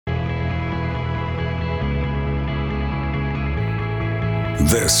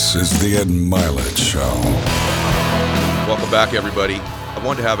This is the Ed Milet Show. Welcome back, everybody. I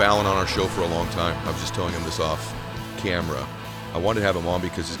wanted to have Alan on our show for a long time. I was just telling him this off camera. I wanted to have him on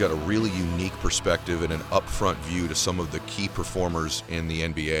because he's got a really unique perspective and an upfront view to some of the key performers in the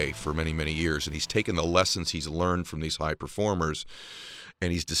NBA for many, many years. And he's taken the lessons he's learned from these high performers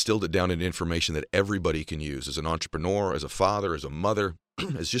and he's distilled it down into information that everybody can use as an entrepreneur, as a father, as a mother,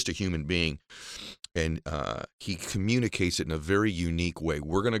 as just a human being. And he communicates it in a very unique way.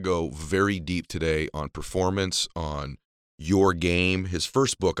 We're going to go very deep today on performance, on your game. His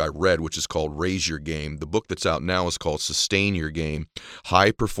first book I read, which is called Raise Your Game. The book that's out now is called Sustain Your Game,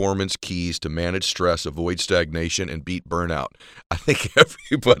 High Performance Keys to Manage Stress, Avoid Stagnation, and Beat Burnout. I think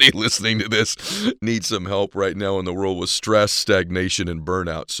everybody listening to this needs some help right now in the world with stress, stagnation, and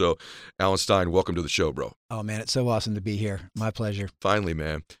burnout. So, Alan Stein, welcome to the show, bro. Oh, man, it's so awesome to be here. My pleasure. Finally,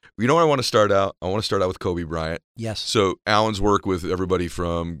 man. You know what I want to start out? I want to start out with Kobe Bryant. Yes. So, Alan's worked with everybody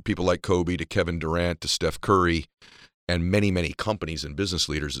from people like Kobe to Kevin Durant to Steph Curry, and many, many companies and business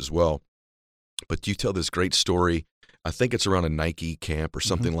leaders as well. But you tell this great story, I think it's around a Nike camp or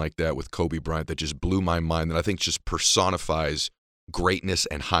something like that with Kobe Bryant that just blew my mind, that I think just personifies greatness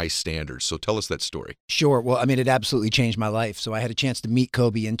and high standards. So tell us that story. Sure. Well, I mean, it absolutely changed my life. So I had a chance to meet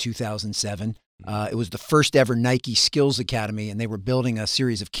Kobe in 2007. It was the first ever Nike Skills Academy, and they were building a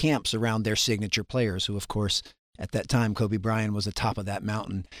series of camps around their signature players who, of course, at that time, Kobe Bryant was atop of that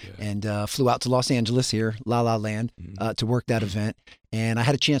mountain and flew out to Los Angeles here, La La Land, to work that event. And I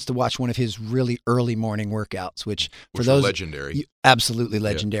had a chance to watch one of his really early morning workouts, which for those legendary, absolutely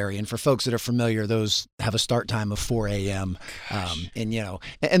legendary. And for folks that are familiar, those have a start time of 4 a.m.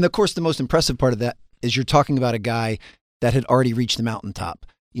 And of course, the most impressive part of that is you're talking about a guy that had already reached the mountaintop.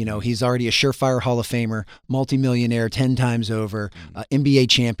 You know, he's already a surefire Hall of Famer, multimillionaire 10 times over, NBA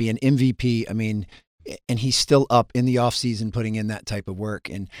champion, MVP. I mean, and he's still up in the off season putting in that type of work.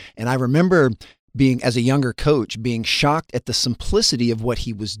 And I remember being, as a younger coach, being shocked at the simplicity of what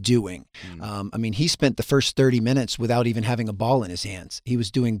he was doing. I mean, he spent the first 30 minutes without even having a ball in his hands. He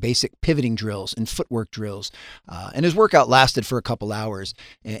was doing basic pivoting drills and footwork drills. And his workout lasted for a couple hours.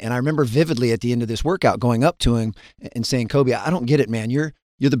 And I remember vividly at the end of this workout going up to him and saying, Kobe, I don't get it, man. You're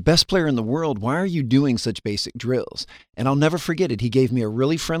the best player in the world. Why are you doing such basic drills? And I'll never forget it. He gave me a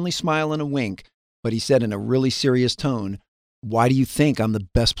really friendly smile and a wink. But he said in a really serious tone, why do you think I'm the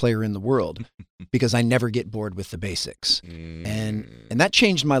best player in the world? Because I never get bored with the basics. And that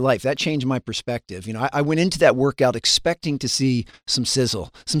changed my life. That changed my perspective. You know, I went into that workout expecting to see some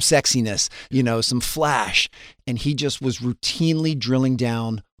sizzle, some sexiness, you know, some flash. And he just was routinely drilling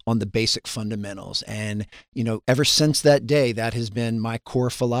down on the basic fundamentals. And, you know, ever since that day, that has been my core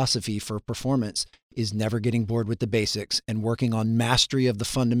philosophy for performance, is never getting bored with the basics and working on mastery of the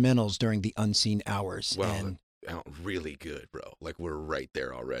fundamentals during the unseen hours. Wow, really good, bro. Like, we're right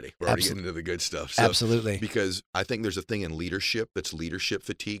there already. We're already getting into the good stuff. So, absolutely. Because I think there's a thing in leadership that's leadership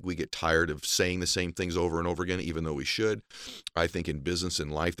fatigue. We get tired of saying the same things over and over again, even though we should. I think in business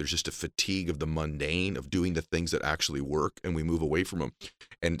and life, there's just a fatigue of the mundane, of doing the things that actually work, and we move away from them.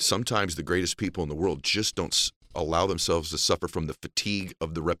 And sometimes the greatest people in the world just don't allow themselves to suffer from the fatigue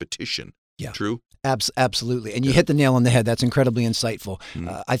of the repetition. Yeah. True? Absolutely. And you hit the nail on the head. That's incredibly insightful.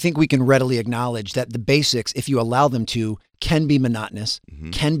 I think we can readily acknowledge that the basics, if you allow them to, can be monotonous,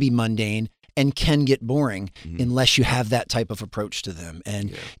 can be mundane, and can get boring unless you have that type of approach to them.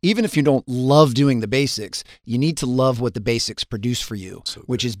 And even if you don't love doing the basics, you need to love what the basics produce for you,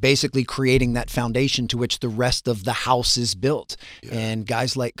 which is basically creating that foundation to which the rest of the house is built. And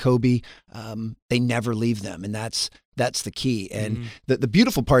guys like Kobe, they never leave them. And that's the key. And the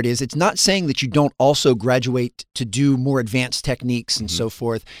beautiful part is it's not saying that you don't also graduate to do more advanced techniques and so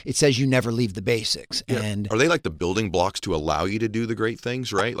forth. It says you never leave the basics. Yeah. And are they like the building blocks to allow you to do the great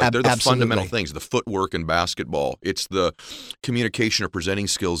things, right? Like they're the fundamental things, the footwork in basketball. It's the communication or presenting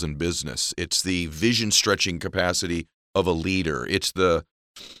skills in business. It's the vision stretching capacity of a leader. It's the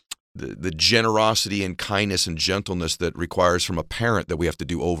generosity and kindness and gentleness that requires from a parent that we have to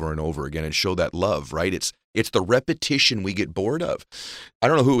do over and over again and show that love, right? It's the repetition we get bored of. I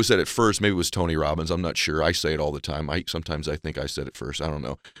don't know who said it first. Maybe it was Tony Robbins. I'm not sure. I say it all the time. Sometimes I think I said it first. I don't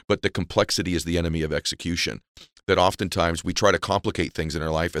know. But the complexity is the enemy of execution. That oftentimes we try to complicate things in our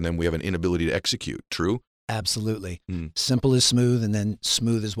life and then we have an inability to execute. True? Absolutely. Simple is smooth, and then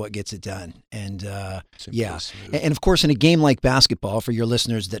smooth is what gets it done. And Smooth. And of course, in a game like basketball, for your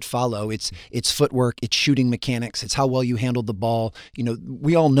listeners that follow, it's footwork, it's shooting mechanics, it's how well you handle the ball. You know,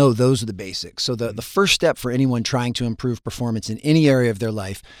 we all know those are the basics. So the first step for anyone trying to improve performance in any area of their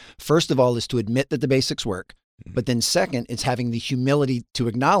life, first of all, is to admit that the basics work. But then second, it's having the humility to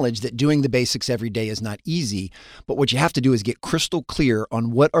acknowledge that doing the basics every day is not easy. But what you have to do is get crystal clear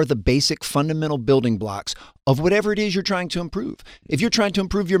on what are the basic fundamental building blocks of whatever it is you're trying to improve. If you're trying to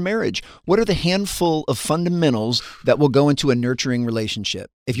improve your marriage, what are the handful of fundamentals that will go into a nurturing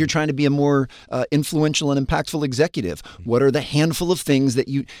relationship? If you're trying to be a more influential and impactful executive, what are the handful of things that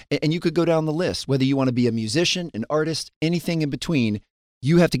and you could go down the list, whether you want to be a musician, an artist, anything in between.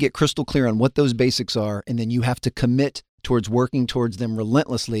 You have to get crystal clear on what those basics are, and then you have to commit towards working towards them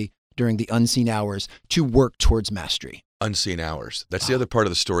relentlessly during the unseen hours to work towards mastery. Unseen hours. That's the other part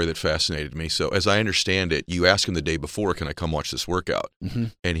of the story that fascinated me. So as I understand it, you ask him the day before, can I come watch this workout? Mm-hmm.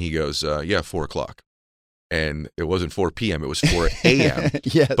 And he goes, yeah, 4:00. And it wasn't 4 p.m., it was 4 a.m.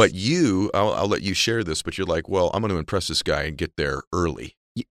 Yes. But I'll let you share this, but you're like, well, I'm going to impress this guy and get there early.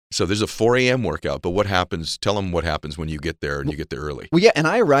 So there's a 4 a.m. workout, but what happens? Tell them what happens when you get there and you get there early. Well, yeah, and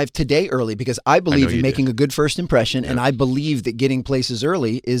I arrived today early because I believe in making a good first impression, and I believe that getting places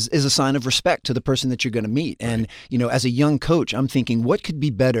early is a sign of respect to the person that you're going to meet. Right. And, as a young coach, I'm thinking, what could be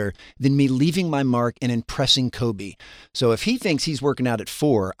better than me leaving my mark and impressing Kobe? So if he thinks he's working out at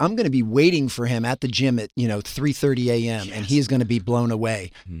 4, I'm going to be waiting for him at the gym at, 3:30 a.m., and he is going to be blown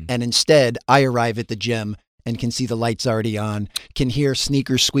away. Mm. And instead, I arrive at the gym and can see the lights already on, can hear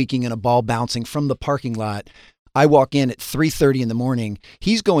sneakers squeaking and a ball bouncing from the parking lot. I walk in at 3:30 in the morning.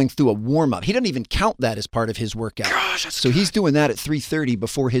 He's going through a warm-up. He doesn't even count that as part of his workout. Gosh, that's so good. He's doing that at 3:30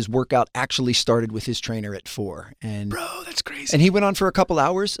 before his workout actually started with his trainer at 4. And bro, that's crazy. And he went on for a couple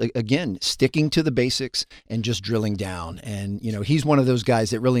hours, again, sticking to the basics and just drilling down. And, he's one of those guys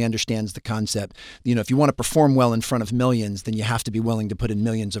that really understands the concept. If you want to perform well in front of millions, then you have to be willing to put in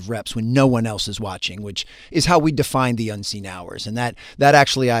millions of reps when no one else is watching, which is how we define the unseen hours. And that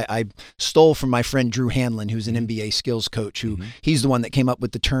actually I stole from my friend Drew Hanlon, who's an NBA skills coach, who he's the one that came up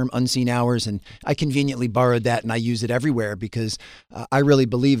with the term unseen hours. And I conveniently borrowed that and I use it everywhere because I really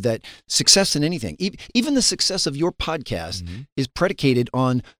believe that success in anything, even the success of your podcast is predicated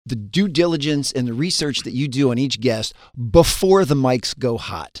on the due diligence and the research that you do on each guest before the mics go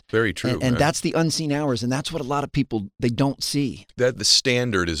hot. Very true. And that's the unseen hours. And that's what a lot of people, they don't see. That the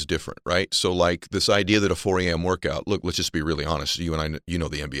standard is different, right? So like this idea that a 4 a.m. workout, look, let's just be really honest. You and I, you know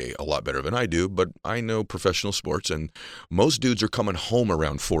the NBA a lot better than I do, but I know professional sports, and most dudes are coming home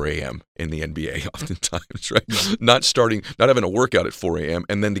around 4 a.m. in the NBA oftentimes, right? Not having a workout at 4 a.m.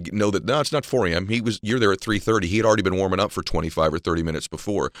 and then to know that, no, it's not 4 a.m. You're there at 3:30. He had already been warming up for 25 or 30 minutes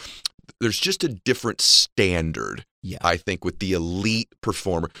before. There's just a different standard. Yeah. I think with the elite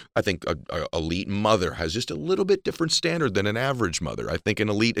performer, I think a elite mother has just a little bit different standard than an average mother. I think an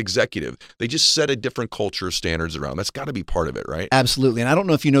elite executive, they just set a different culture of standards around. That's got to be part of it, right? Absolutely. And I don't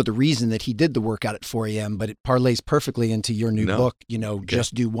know if you know the reason that he did the workout at 4 a.m., but it parlays perfectly into your new book,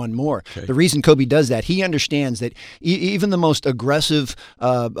 Just Do One More. Okay. The reason Kobe does that, he understands that even the most aggressive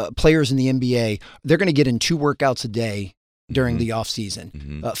players in the NBA, they're going to get in 2 workouts a day during the off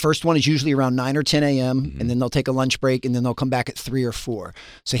season. First one is usually around 9 or 10 a.m. And then they'll take a lunch break and then they'll come back at 3 or 4.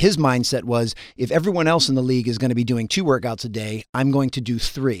 So his mindset was, if everyone else in the league is going to be doing 2 workouts a day, I'm going to do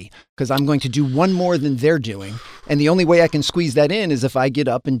 3 because I'm going to do one more than they're doing. And the only way I can squeeze that in is if I get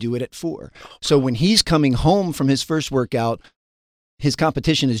up and do it at 4. So when he's coming home from his first workout, his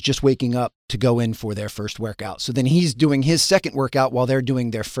competition is just waking up to go in for their first workout. So then he's doing his second workout while they're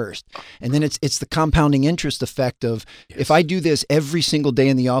doing their first. And then it's the compounding interest effect of, if I do this every single day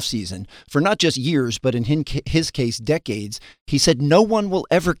in the off season for not just years, but in his case, decades, he said, no one will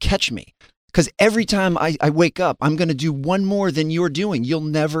ever catch me. Because every time I wake up, I'm going to do one more than you're doing. You'll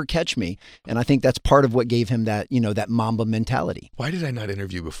never catch me. And I think that's part of what gave him that, that Mamba mentality. Why did I not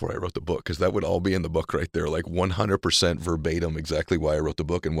interview before I wrote the book? Because that would all be in the book right there, like 100% verbatim, exactly why I wrote the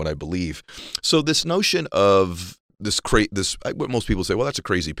book and what I believe. So this notion of this what most people say, well, that's a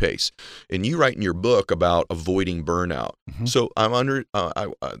crazy pace. And you write in your book about avoiding burnout. So I'm under,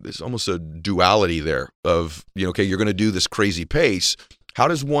 there's almost a duality there of, okay, you're going to do this crazy pace. How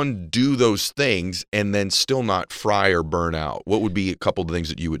does one do those things and then still not fry or burn out? What would be a couple of things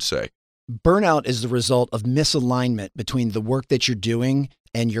that you would say? Burnout is the result of misalignment between the work that you're doing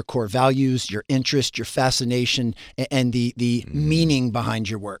and your core values, your interest, your fascination, and the meaning behind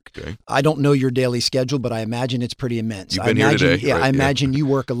your work. Okay. I don't know your daily schedule, but I imagine it's pretty immense. You've been here today. Yeah, right? I imagine you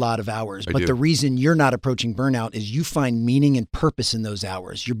work a lot of hours. But the reason you're not approaching burnout is you find meaning and purpose in those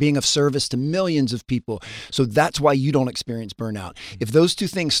hours. You're being of service to millions of people. So that's why you don't experience burnout. If those two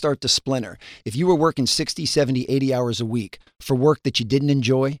things start to splinter, if you were working 60, 70, 80 hours a week for work that you didn't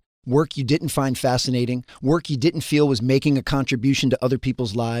enjoy, work you didn't find fascinating, work you didn't feel was making a contribution to other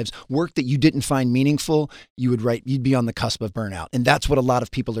people's lives, work that you didn't find meaningful, you'd be on the cusp of burnout. And that's what a lot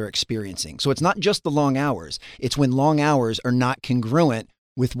of people are experiencing. So it's not just the long hours. It's when long hours are not congruent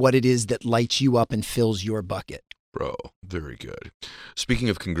with what it is that lights you up and fills your bucket. Bro, very good. Speaking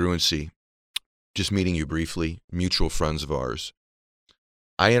of congruency, just meeting you briefly, mutual friends of ours.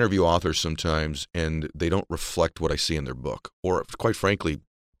 I interview authors sometimes and they don't reflect what I see in their book. Or quite frankly,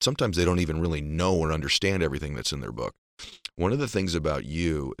 sometimes they don't even really know or understand everything that's in their book. One of the things about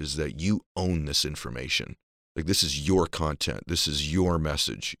you is that you own this information. Like, this is your content. This is your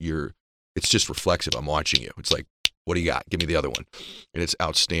message. It's just reflexive. I'm watching you. It's like, what do you got? Give me the other one. And it's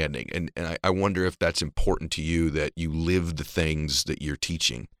outstanding. And I wonder if that's important to you, that you live the things that you're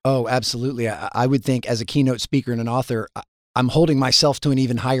teaching. Oh, absolutely. I would think as a keynote speaker and an author, I'm holding myself to an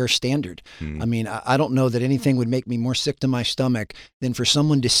even higher standard. I mean, I don't know that anything would make me more sick to my stomach than for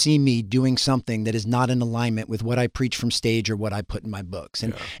someone to see me doing something that is not in alignment with what I preach from stage or what I put in my books.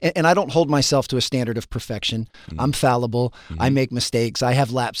 And I don't hold myself to a standard of perfection. I'm fallible. I make mistakes. I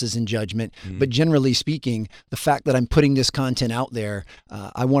have lapses in judgment. But generally speaking, the fact that I'm putting this content out there,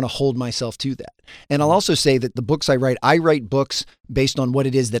 I want to hold myself to that. And I'll also say that the books I write books based on what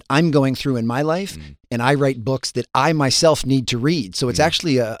it is that I'm going through in my life. And I write books that I myself need to read. So it's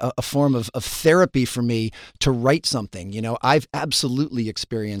actually a form of therapy for me to write something. You know, I've absolutely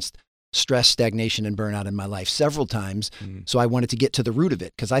experienced stress, stagnation, and burnout in my life several times. So I wanted to get to the root of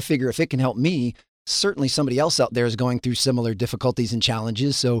it, because I figure if it can help me, certainly somebody else out there is going through similar difficulties and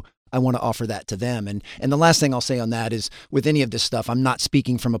challenges. So I want to offer that to them. And the last thing I'll say on that is, with any of this stuff, I'm not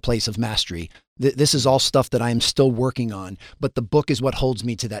speaking from a place of mastery. This is all stuff that I am still working on, but the book is what holds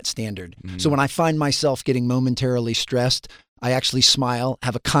me to that standard. So when I find myself getting momentarily stressed, I actually smile,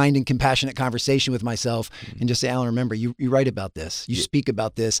 have a kind and compassionate conversation with myself, and just say, Alan, remember, you write about this, you speak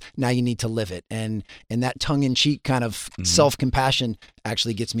about this, now you need to live it. And that tongue-in-cheek kind of self-compassion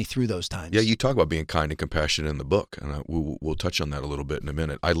actually gets me through those times. Yeah, you talk about being kind and compassionate in the book, and we'll touch on that a little bit in a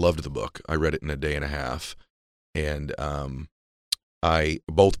minute. I loved the book. I read it in a day and a half, and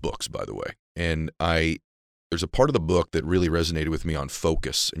both books, by the way. And there's a part of the book that really resonated with me on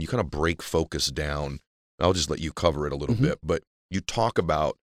focus, and you kind of break focus down. I'll just let you cover it a little bit, but you talk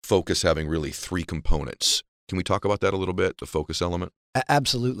about focus having really three components. Can we talk about that a little bit, the focus element?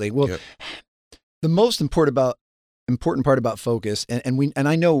 Absolutely. Well, the most important part about focus, and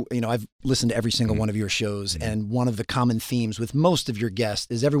I know, I've listened to every single one of your shows, and one of the common themes with most of your guests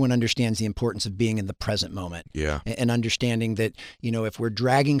is everyone understands the importance of being in the present moment. Yeah. And understanding that, if we're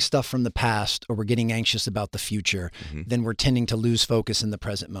dragging stuff from the past or we're getting anxious about the future, then we're tending to lose focus in the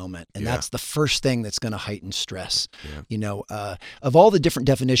present moment. And that's the first thing that's going to heighten stress. Yeah. Of all the different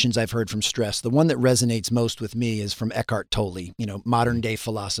definitions I've heard from stress, the one that resonates most with me is from Eckhart Tolle, modern day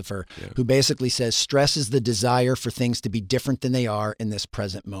philosopher, who basically says stress is the desire for things to be different than they are in this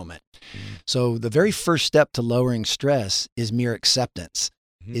present moment. So the very first step to lowering stress is mere acceptance,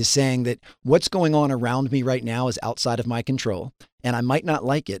 is saying that what's going on around me right now is outside of my control, and I might not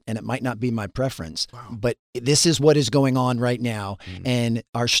like it, and it might not be my preference, but this is what is going on right now. And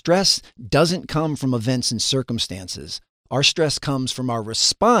our stress doesn't come from events and circumstances. Our stress comes from our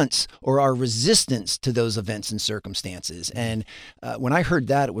response or our resistance to those events and circumstances. And when I heard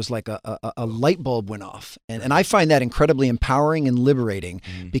that, it was like a light bulb went off. And I find that incredibly empowering and liberating,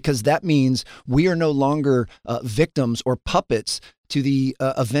 because that means we are no longer victims or puppets to the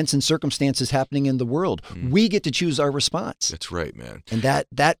events and circumstances happening in the world. We get to choose our response. That's right, man. And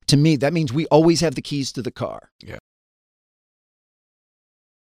that to me, that means we always have the keys to the car. Yeah.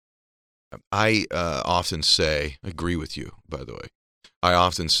 I often say, agree with you, by the way. I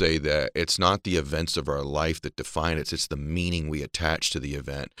often say that it's not the events of our life that define it, it's the meaning we attach to the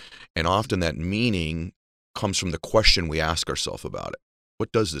event. And often that meaning comes from the question we ask ourselves about it.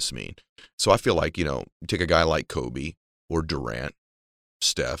 What does this mean? So I feel like, you take a guy like Kobe or Durant,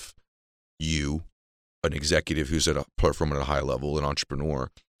 Steph, you, an executive who's performing at a high level, an entrepreneur.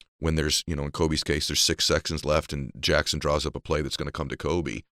 When there's, in Kobe's case, there's 6 seconds left and Jackson draws up a play that's going to come to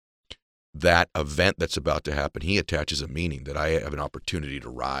Kobe. That event that's about to happen, he attaches a meaning that I have an opportunity to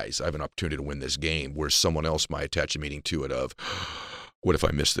rise. I have an opportunity to win this game, where someone else might attach a meaning to it of, what if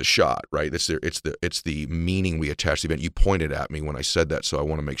I miss this shot, right? It's the meaning we attach to the event. You pointed at me when I said that, so I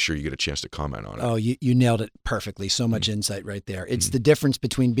want to make sure you get a chance to comment on it. Oh, you nailed it perfectly. So much insight right there. It's the difference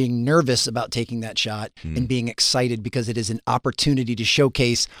between being nervous about taking that shot and being excited because it is an opportunity to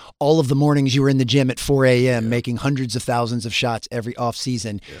showcase all of the mornings you were in the gym at 4 a.m. making hundreds of thousands of shots every off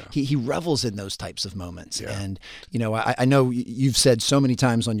season. Yeah. He revels in those types of moments. Yeah. And, I know you've said so many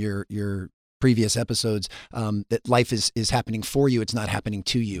times on your previous episodes, that life is happening for you. It's not happening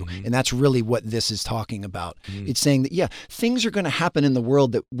to you. And that's really what this is talking about. It's saying that, yeah, things are going to happen in the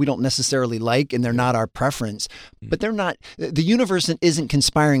world that we don't necessarily like, and they're not our preference, but they're not, the universe isn't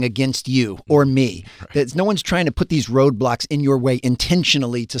conspiring against you or me. Right. No one's trying to put these roadblocks in your way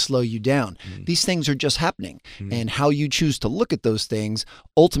intentionally to slow you down. These things are just happening. And how you choose to look at those things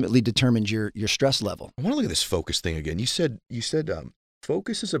ultimately determines your stress level. I want to look at this focus thing again. You said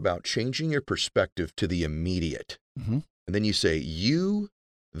focus is about changing your perspective to the immediate. And then you say you,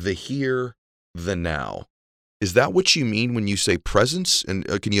 the here, the now. Is that what you mean when you say presence? And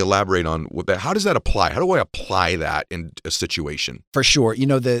can you elaborate on what that? How does that apply? How do I apply that in a situation? For sure. You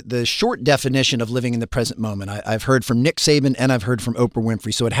know, the short definition of living in the present moment, I've heard from Nick Saban and I've heard from Oprah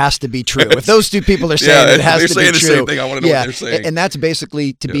Winfrey, so it has to be true. If those two people are saying it has to be true. They're saying the same thing. I want to know what they're saying. And that's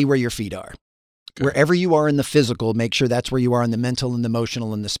basically to be where your feet are. Okay. Wherever you are in the physical, make sure that's where you are in the mental and the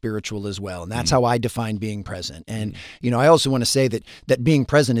emotional and the spiritual as well. And that's how I define being present. And, you know, I also want to say that being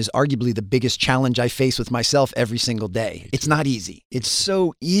present is arguably the biggest challenge I face with myself every single day. It's not easy. It's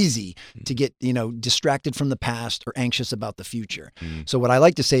so easy to get, you know, distracted from the past or anxious about the future. So what I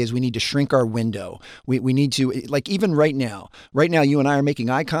like to say is we need to shrink our window. We need to, like, even right now, you and I are making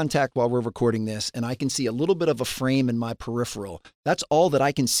eye contact while we're recording this, and I can see a little bit of a frame in my peripheral. That's all that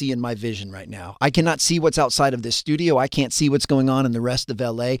I can see in my vision right now. I cannot see what's outside of this studio. I can't see what's going on in the rest of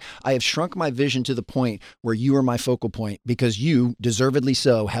LA. I have shrunk my vision to the point where you are my focal point because you, deservedly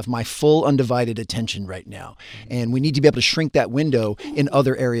so, have my full undivided attention right now. And we need to be able to shrink that window in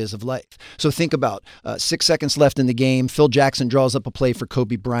other areas of life. So think about 6 seconds left in the game. Phil Jackson draws up a play for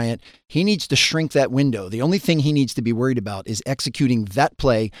Kobe Bryant. He needs to shrink that window. The only thing he needs to be worried about is executing that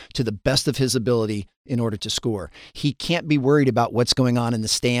play to the best of his ability in order to score. He can't be worried about what's going on in the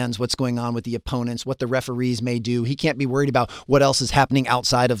stands, what's going on with the opponents, what the referees may do. He can't be worried about what else is happening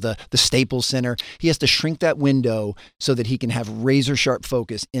outside of the Staples Center. He has to shrink that window so that he can have razor sharp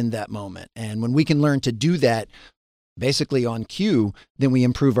focus in that moment. And when we can learn to do that basically on cue, then we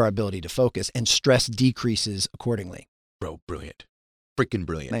improve our ability to focus and stress decreases accordingly. Bro, brilliant. Freaking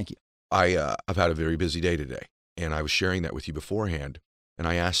brilliant. Thank you. I've had a very busy day today, and I was sharing that with you beforehand. And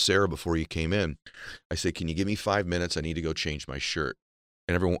I asked Sarah before you came in, I said, can you give me 5 minutes? I need to go change my shirt.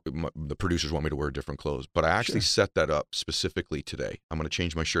 And the producers want me to wear different clothes. But I actually set that up specifically today. I'm going to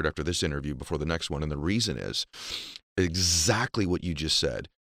change my shirt after this interview before the next one. And the reason is exactly what you just said.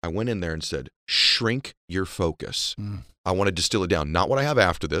 I went in there and said, shrink your focus. I want to distill it down. Not what I have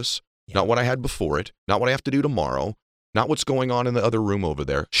after this, not what I had before it, not what I have to do tomorrow, not what's going on in the other room over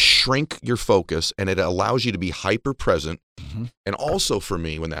there. Shrink your focus, and it allows you to be hyper present. And also for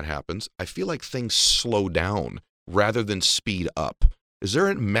me, when that happens, I feel like things slow down rather than speed up. Is there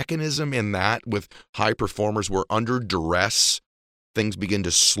a mechanism in that with high performers where under duress, things begin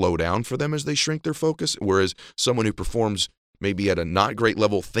to slow down for them as they shrink their focus? Whereas someone who performs maybe at a not great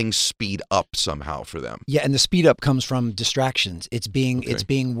level, things speed up somehow for them. Yeah, and the speed up comes from distractions. It's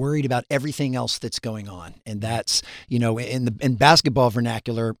being worried about everything else that's going on. And that's, you know, in basketball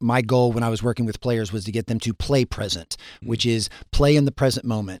vernacular, my goal when I was working with players was to get them to play present, which is play in the present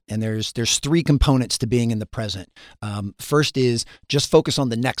moment. And there's 3 components to being in the present. First is just focus on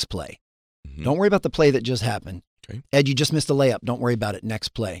the next play. Don't worry about the play that just happened. Okay. Ed, you just missed a layup. Don't worry about it. Next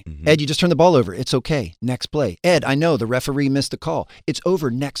play. Ed, you just turned the ball over. It's okay. Next play. Ed, I know the referee missed a call. It's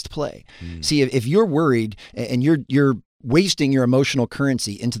over. Next play. See, if you're worried and you're wasting your emotional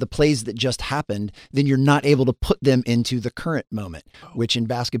currency into the plays that just happened, then you're not able to put them into the current moment, which in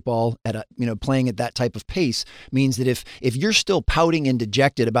basketball playing at that type of pace means that if you're still pouting and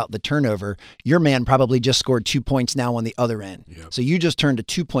dejected about the turnover, your man probably just scored 2 points now on the other end. So you just turned a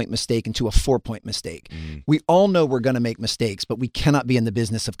 2-point mistake into a 4-point mistake. We all know we're going to make mistakes, but we cannot be in the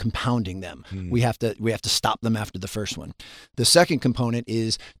business of compounding them. We have to stop them after the first one. The second component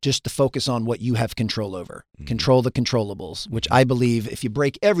is just to focus on what you have control over. Control the controllables, which I believe, if you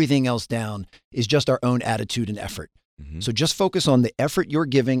break everything else down, is just our own attitude and effort. So just focus on the effort you're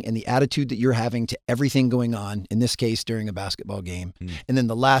giving and the attitude that you're having to everything going on, in this case, during a basketball game. And then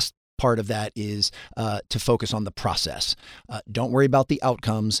the last part of that is to focus on the process. Don't worry about the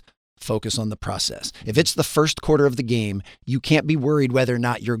outcomes. Focus on the process. If it's the first quarter of the game, you can't be worried whether or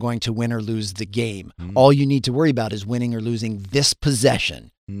not you're going to win or lose the game. All you need to worry about is winning or losing this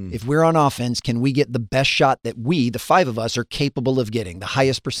possession. If we're on offense, can we get the best shot that we, the 5 of us, are capable of getting, the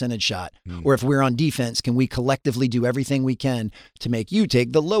highest percentage shot? Or if we're on defense, can we collectively do everything we can to make you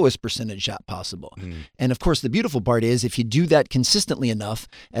take the lowest percentage shot possible? And of course, the beautiful part is if you do that consistently enough,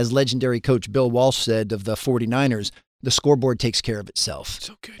 as legendary coach Bill Walsh said of the 49ers, the scoreboard takes care of itself.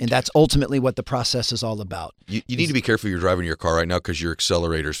 So good. And that's ultimately what the process is all about. You need to be careful you're driving your car right now because your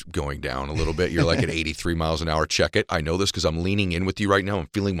accelerator's going down a little bit. You're like at 83 miles an hour. Check it. I know this because I'm leaning in with you right now. I'm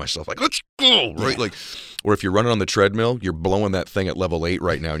feeling myself like, let's go, right? Yeah. Like, or if you're running on the treadmill, you're blowing that thing at level 8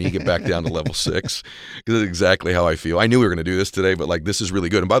 right now, and you get back down to level 6. That's exactly how I feel. I knew we were going to do this today, but like this is really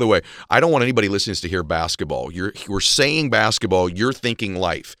good. And by the way, I don't want anybody listening to hear basketball. We're saying basketball. You're thinking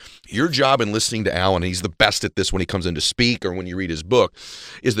life. Your job in listening to Alan, and he's the best at this when he comes in to speak or when you read his book,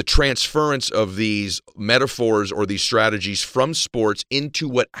 is the transference of these metaphors or these strategies from sports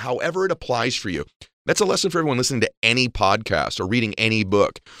into however it applies for you. That's a lesson for everyone listening to any podcast or reading any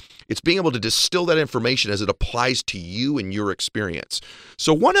book. It's being able to distill that information as it applies to you and your experience.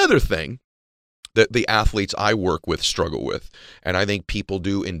 So one other thing that the athletes I work with struggle with, and I think people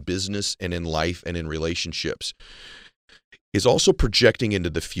do in business and in life and in relationships, is also projecting into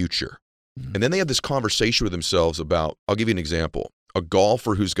the future. Mm-hmm. And then they have this conversation with themselves about, I'll give you an example, a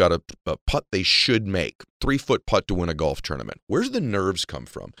golfer who's got a putt they should make, 3-foot putt to win a golf tournament. Where's the nerves come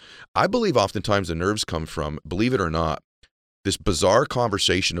from? I believe oftentimes the nerves come from, believe it or not, this bizarre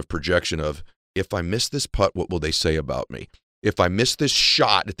conversation of projection of, if I miss this putt, what will they say about me? If I miss this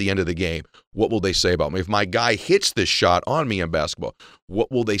shot at the end of the game, what will they say about me? If my guy hits this shot on me in basketball,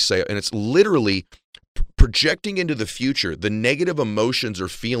 what will they say? And it's literally projecting into the future the negative emotions or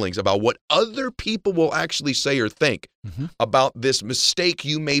feelings about what other people will actually say or think about this mistake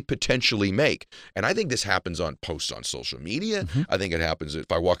you may potentially make. And I think this happens on posts on social media. I think it happens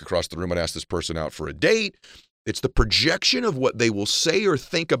if I walk across the room and ask this person out for a date. It's the projection of what they will say or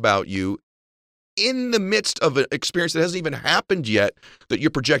think about you in the midst of an experience that hasn't even happened yet that you're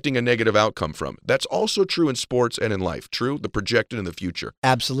projecting a negative outcome from. That's also true in sports and in life. True? The projected in the future.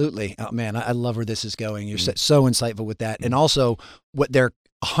 Absolutely. Oh, man, I love where this is going. You're so insightful with that. And also what they're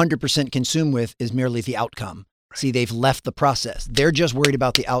 100% consumed with is merely the outcome. See, they've left the process. They're just worried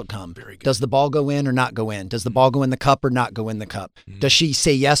about the outcome. Does the ball go in or not go in? Does the ball go in the cup or not go in the cup? Does she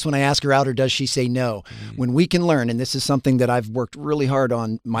say yes when I ask her out or does she say no? When we can learn, and this is something that I've worked really hard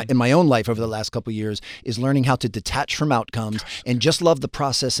on in my own life over the last couple of years, is learning how to detach from outcomes and just love the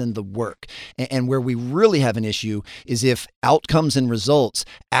process and the work. And where we really have an issue is if outcomes and results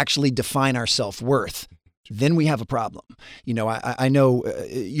actually define our self-worth. Then we have a problem. You know, I know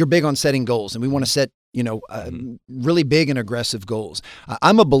you're big on setting goals, and we want to set really big and aggressive goals.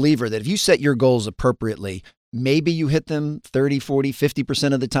 I'm a believer that if you set your goals appropriately, maybe you hit them 30, 40,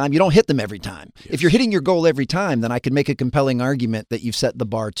 50% of the time. You don't hit them every time. Yes. If you're hitting your goal every time, then I could make a compelling argument that you've set the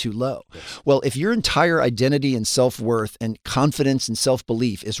bar too low. Yes. Well, if your entire identity and self-worth and confidence and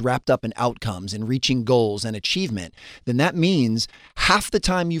self-belief is wrapped up in outcomes and reaching goals and achievement, then that means half the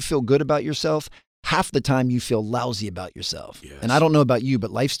time you feel good about yourself, half the time you feel lousy about yourself. Yes. And I don't know about you, but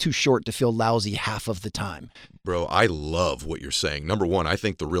life's too short to feel lousy half of the time. Bro, I love what you're saying. Number one, I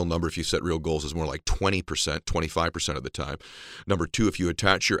think the real number, if you set real goals, is more like 20%, 25% of the time. Number two, if you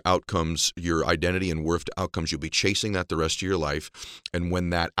attach your outcomes, your identity and worth to outcomes, you'll be chasing that the rest of your life. And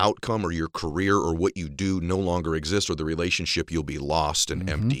when that outcome or your career or what you do no longer exists, or the relationship, you'll be lost and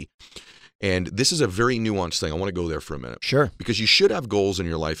empty. And this is a very nuanced thing. I want to go there for a minute. Sure. Because you should have goals in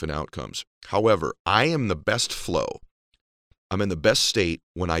your life and outcomes. However, I am the best flow. I'm in the best state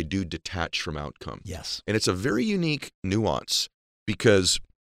when I do detach from outcome. Yes. And it's a very unique nuance because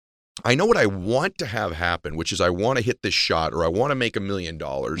I know what I want to have happen, which is I want to hit this shot, or I want to make $1 million,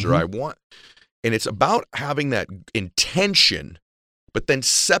 or I want, and it's about having that intention, but then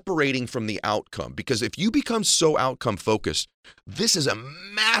separating from the outcome. Because if you become so outcome focused, this is a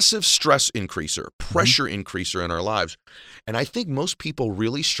massive stress increaser, pressure increaser in our lives. And I think most people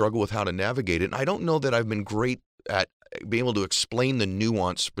really struggle with how to navigate it. And I don't know that I've been great at being able to explain the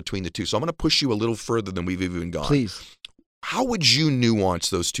nuance between the two. So I'm going to push you a little further than we've even gone. Please. How would you nuance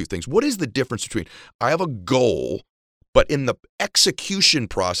those two things? What is the difference between I have a goal, but in the execution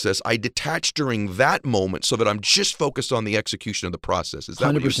process, I detach during that moment so that I'm just focused on the execution of the process? Is that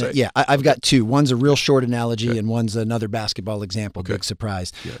 100%, what you're saying? Yeah, I've got two. One's a real short analogy, and one's another basketball example. Big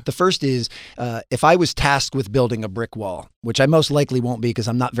surprise. Yeah. The first is if I was tasked with building a brick wall, which I most likely won't be because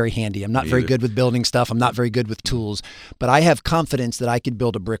I'm not very handy. I'm not very good with building stuff. I'm not very good with tools. But I have confidence that I could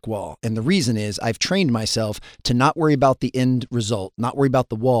build a brick wall. And the reason is I've trained myself to not worry about the end result, not worry about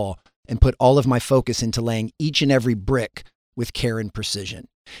the wall, and put all of my focus into laying each and every brick with care and precision.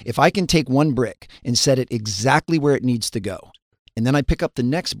 If I can take one brick and set it exactly where it needs to go, and then I pick up the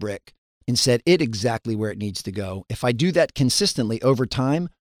next brick and set it exactly where it needs to go, if I do that consistently over time,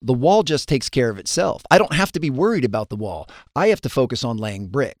 the wall just takes care of itself. I don't have to be worried about the wall. I have to focus on laying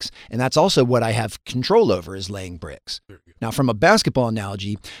bricks. And that's also what I have control over, is laying bricks. Now, from a basketball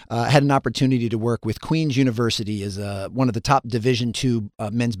analogy, I had an opportunity to work with Queen's University as one of the top Division II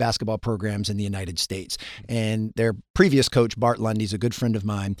men's basketball programs in the United States. And their previous coach, Bart Lundy, is a good friend of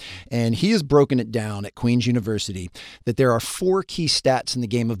mine. And he has broken it down at Queen's University that there are 4 key stats in the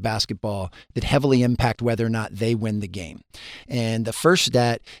game of basketball that heavily impact whether or not they win the game. And the first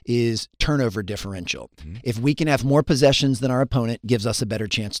stat is turnover differential. If we can have more possessions than our opponent, gives us a better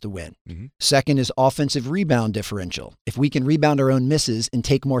chance to win. Second is offensive rebound differential. If we can rebound our own misses and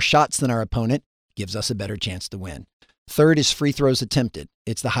take more shots than our opponent, gives us a better chance to win. Third is free throws attempted.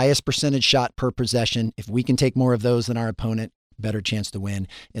 It's the highest percentage shot per possession. If we can take more of those than our opponent, better chance to win.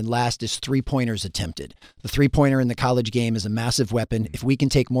 And last is three-pointers attempted. The three-pointer in the college game is a massive weapon. If we can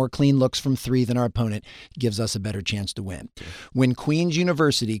take more clean looks from 3 than our opponent, it gives us a better chance to win. When Queen's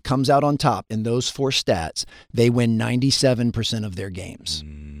University comes out on top in those 4 stats, they win 97% of their games,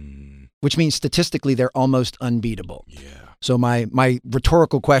 which means statistically they're almost unbeatable. So my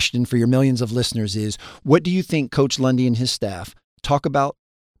rhetorical question for your millions of listeners is, what do you think Coach Lundy and his staff talk about,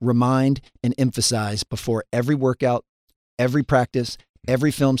 remind, and emphasize before every workout, every practice, every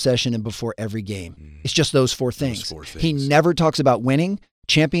film session, and before every game? It's just those 4 things. He never talks about winning,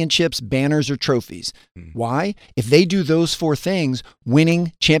 championships, banners, or trophies. Why? If they do those 4 things,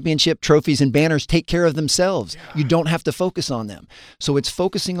 winning, championship, trophies, and banners take care of themselves. You don't have to focus on them. So it's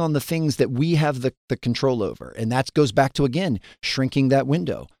focusing on the things that we have the control over. And that goes back to, again, shrinking that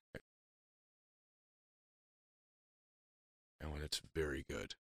window. Oh, and it's very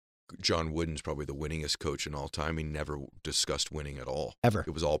good. John Wooden's probably the winningest coach in all time. He never discussed winning at all. Ever.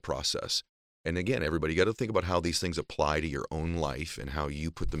 It was all process. And again, everybody got to think about how these things apply to your own life and how you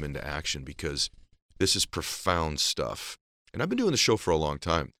put them into action, because this is profound stuff. And I've been doing the show for a long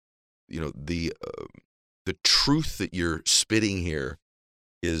time. You know, the truth that you're spitting here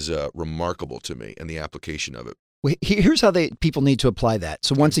is remarkable to me, and the application of it. Well, here's how people need to apply that.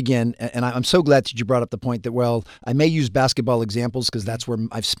 So once again, and I'm so glad that you brought up the point that, well, I may use basketball examples because that's where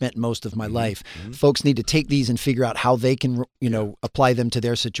I've spent most of my life. Folks need to take these and figure out how they can, apply them to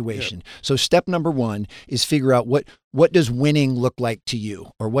their situation. So step number 1 is figure out what does winning look like to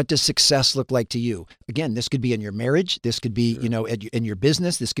you, or what does success look like to you? Again, this could be in your marriage. This could be, in your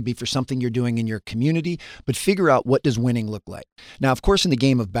business. This could be for something you're doing in your community, but figure out, what does winning look like? Now, of course, in the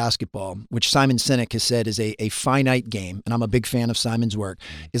game of basketball, which Simon Sinek has said is a finite game, and I'm a big fan of Simon's work,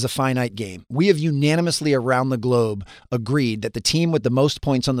 is a finite game. We have unanimously around the globe agreed that the team with the most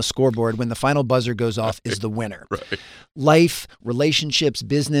points on the scoreboard when the final buzzer goes off is the winner. Life, relationships,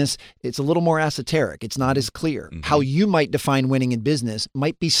 business, it's a little more esoteric. It's not as clear. How you might define winning in business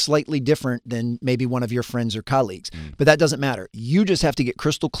might be slightly different than maybe one of your friends or colleagues, but that doesn't matter. You just have to get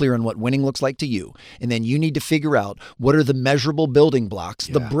crystal clear on what winning looks like to you. And then you need to figure out, what are the measurable building blocks,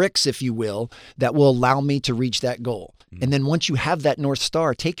 the bricks, if you will, that will allow me to reach that goal. And then once you have that North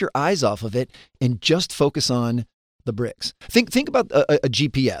Star, take your eyes off of it and just focus on the bricks. Think about a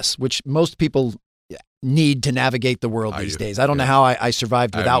GPS, which most people need to navigate the world these days. I don't know how I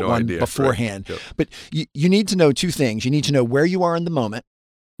survived without one beforehand. But you need to know 2 things. You need to know where you are in the moment,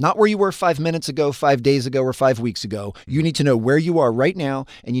 not where you were 5 minutes ago, 5 days ago, or 5 weeks ago. You need to know where you are right now,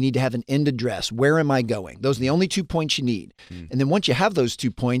 and you need to have an end address. Where am I going? Those are the only 2 points you need. And then once you have those 2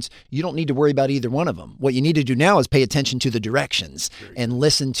 points, you don't need to worry about either one of them. What you need to do now is pay attention to the directions and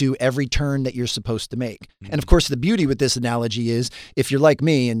listen to every turn that you're supposed to make. And of course, the beauty with this analogy is, if you're like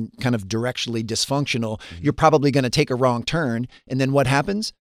me and kind of directionally dysfunctional, you're probably going to take a wrong turn. And then what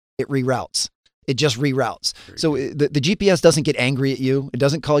happens? It reroutes. It just reroutes. So the GPS doesn't get angry at you. It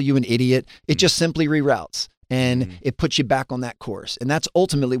doesn't call you an idiot. It just simply reroutes, and it puts you back on that course. And that's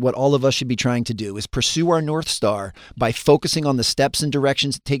ultimately what all of us should be trying to do, is pursue our North Star by focusing on the steps and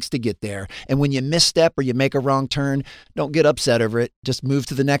directions it takes to get there. And when you misstep or you make a wrong turn, don't get upset over it. Just move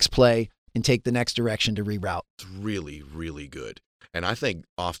to the next play and take the next direction to reroute. It's really, really good. And I think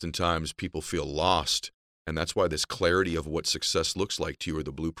oftentimes people feel lost. And that's why this clarity of what success looks like to you, or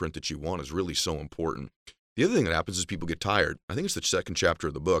the blueprint that you want, is really so important. The other thing that happens is people get tired. I think it's the second chapter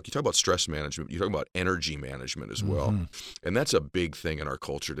of the book. You talk about stress management. You talk about energy management as well. And that's a big thing in our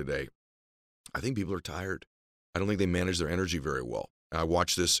culture today. I think people are tired. I don't think they manage their energy very well. I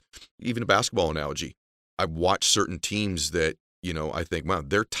watch this, even a basketball analogy. I watch certain teams that, I think, wow,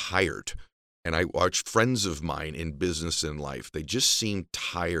 they're tired. And I watch friends of mine in business and life. They just seem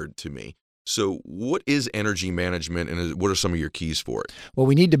tired to me. So what is energy management, and what are some of your keys for it? Well,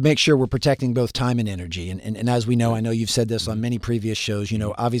 we need to make sure we're protecting both time and energy. And as we know, I know you've said this on many previous shows,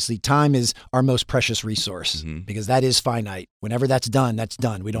 obviously time is our most precious resource because that is finite. Whenever that's done, that's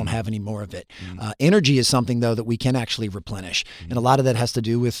done. We don't have any more of it. Energy is something, though, that we can actually replenish. And a lot of that has to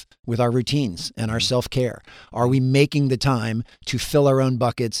do with our routines and our self-care. Are we making the time to fill our own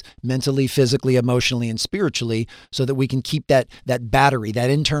buckets mentally, physically, emotionally, and spiritually so that we can keep that battery, that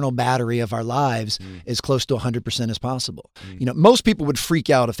internal battery of our lives as close to 100% as possible? Most people would freak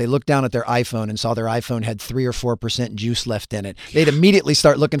out if they looked down at their iPhone and saw their iPhone had 3 or 4% juice left in it. They'd immediately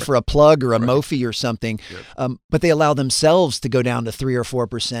start looking for a plug or a Mophie or something. But they allow themselves to go down to 3 or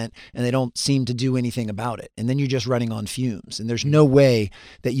 4% and they don't seem to do anything about it. And then you're just running on fumes. And there's no way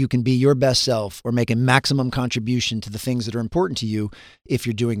that you can be your best self or make a maximum contribution to the things that are important to you if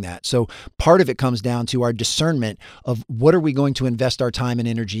you're doing that. So part of it comes down to our discernment of what are we going to invest our time and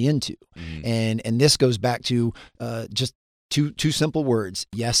energy into. And this goes back to just two simple words,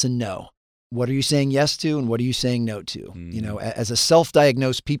 yes and no. What are you saying yes to and what are you saying no to? As a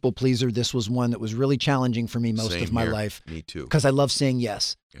self-diagnosed people pleaser, this was one that was really challenging for me most of my life. Me too. Because I love saying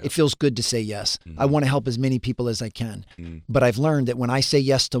yes. Yeah. It feels good to say yes. I want to help as many people as I can. But I've learned that when I say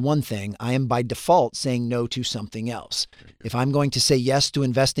yes to one thing, I am by default saying no to something else. If I'm going to say yes to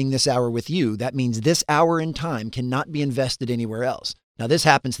investing this hour with you, that means this hour in time cannot be invested anywhere else. Now, this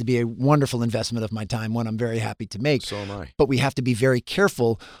happens to be a wonderful investment of my time, one I'm very happy to make. So am I. But we have to be very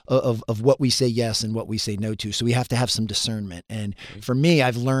careful of what we say yes and what we say no to. So we have to have some discernment. And for me,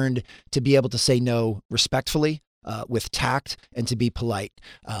 I've learned to be able to say no respectfully, with tact, and to be polite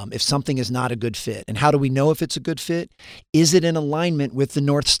if something is not a good fit. And how do we know if it's a good fit? Is it in alignment with the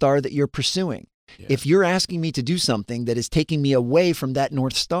North Star that you're pursuing? Yeah. If you're asking me to do something that is taking me away from that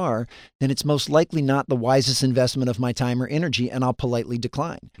North Star, then it's most likely not the wisest investment of my time or energy, and I'll politely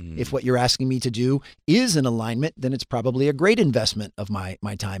decline. If what you're asking me to do is in alignment, then it's probably a great investment of my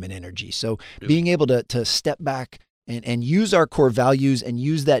time and energy. So being able to step back and use our core values and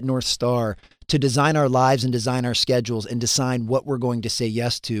use that North Star to design our lives and design our schedules and decide what we're going to say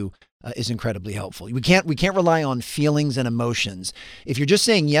yes to is incredibly helpful. We can't rely on feelings and emotions. If you're just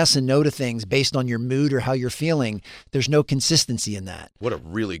saying yes and no to things based on your mood or how you're feeling, there's no consistency in that. What a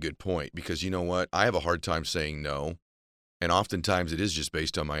really good point, because you know what? I have a hard time saying no. And oftentimes it is just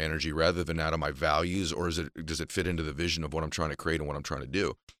based on my energy rather than out of my values, or does it fit into the vision of what I'm trying to create and what I'm trying to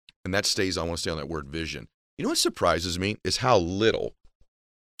do? And that I want to stay on that word vision. You know what surprises me is how little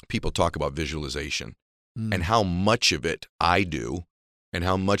people talk about visualization and how much of it I do. And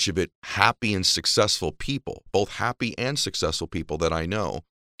how much of it happy and successful people, both happy and successful people that I know,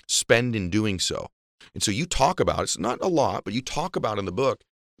 spend in doing so. And so you talk about, it's not a lot, but you talk about in the book,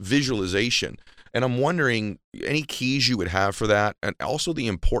 visualization. And I'm wondering any keys you would have for that, and also the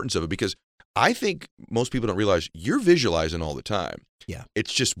importance of it, because I think most people don't realize you're visualizing all the time. Yeah.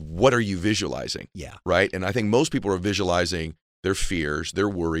 It's just, what are you visualizing? Yeah. Right? And I think most people are visualizing their fears, their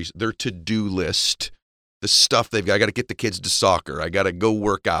worries, their to-do list, the stuff they've got. I got to get the kids to soccer. I got to go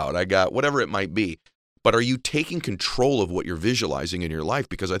work out. I got whatever it might be. But are you taking control of what you're visualizing in your life?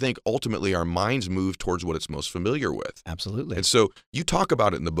 Because I think ultimately our minds move towards what it's most familiar with. Absolutely. And so you talk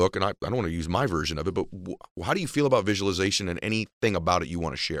about it in the book, and I don't want to use my version of it, but how do you feel about visualization and anything about it you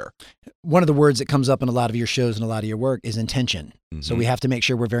want to share? One of the words that comes up in a lot of your shows and a lot of your work is intention. So we have to make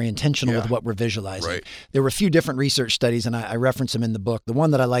sure we're very intentional with what we're visualizing. Right. There were a few different research studies, and I reference them in the book. The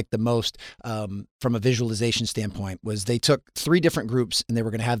one that I liked the most from a visualization standpoint was they took 3 different groups and they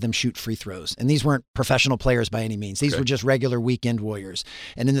were going to have them shoot free throws. And these weren't professional players by any means. These were just regular weekend warriors.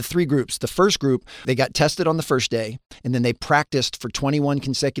 And in the 3 groups, the first group, they got tested on the first day, and then they practiced for 21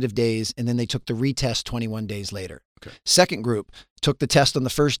 consecutive days, and then they took the retest 21 days later. Okay. Second group took the test on the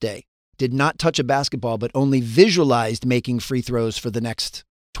first day, did not touch a basketball, but only visualized making free throws for the next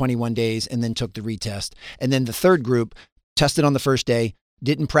 21 days and then took the retest. And then the third group tested on the first day,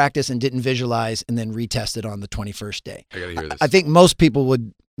 didn't practice and didn't visualize, and then retested on the 21st day. I gotta hear this. I think most people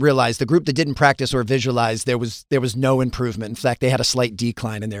would realize the group that didn't practice or visualize, there was no improvement. In fact, they had a slight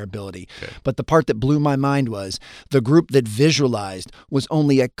decline in their ability. Okay. But the part that blew my mind was the group that visualized was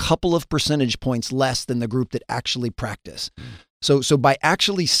only a couple of percentage points less than the group that actually practiced. So by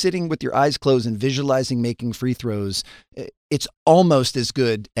actually sitting with your eyes closed and visualizing making free throws, it's almost as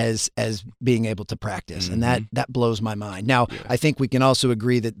good as being able to practice. And that blows my mind. Now, I think we can also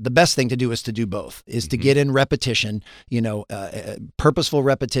agree that the best thing to do is to do both, is to get in repetition, purposeful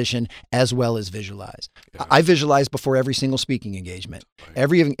repetition, as well as visualize. I visualize before every single speaking engagement.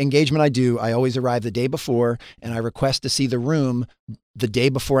 Every engagement I do, I always arrive the day before, and I request to see the room the day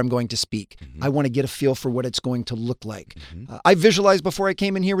before I'm going to speak. I want to get a feel for what it's going to look like. I visualized before I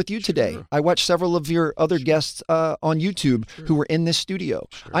came in here with you today. I watched several of your other guests on YouTube who were in this studio.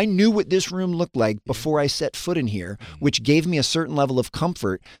 I knew what this room looked like before I set foot in here, which gave me a certain level of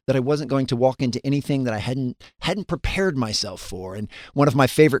comfort that I wasn't going to walk into anything that I hadn't prepared myself for. And one of my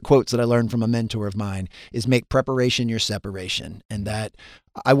favorite quotes that I learned from a mentor of mine is, make preparation your separation. And that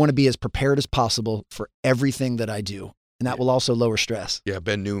I want to be as prepared as possible for everything that I do. And that will also lower stress. Yeah,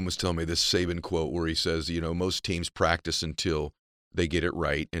 Ben Newman was telling me this Saban quote where he says, most teams practice until they get it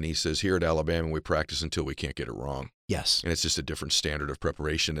right. And he says, here at Alabama, we practice until we can't get it wrong. Yes. And it's just a different standard of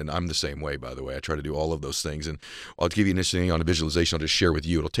preparation. And I'm the same way, by the way. I try to do all of those things. And I'll give you an interesting thing on a visualization I'll just share with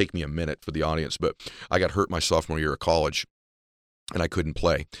you. It'll take me a minute for the audience. But I got hurt my sophomore year of college, and I couldn't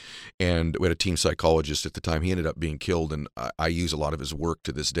play. And we had a team psychologist at the time. He ended up being killed, and I use a lot of his work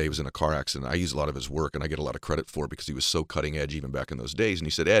to this day. He was in a car accident. I use a lot of his work, and I get a lot of credit for it because he was so cutting edge even back in those days. And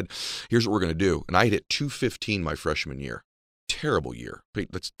he said, Ed, here's what we're going to do. And I hit 215 my freshman year. Terrible year.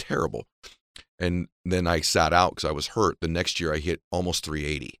 That's terrible. And then I sat out because I was hurt. The next year I hit almost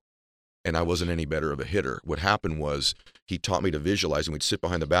 380. And I wasn't any better of a hitter. What happened was he taught me to visualize, and we'd sit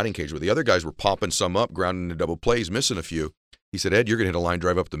behind the batting cage where the other guys were popping some up, grounding into double plays, missing a few. He said, Ed, you're going to hit a line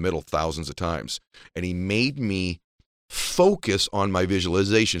drive up the middle thousands of times. And he made me focus on my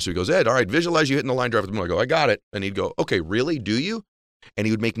visualization. So he goes, Ed, all right, visualize you hitting the line drive up the middle. I go, I got it. And he'd go, okay, really? Do you? And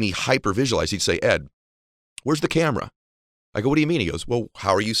he would make me hyper visualize. He'd say, Ed, where's the camera? I go, what do you mean? He goes, well,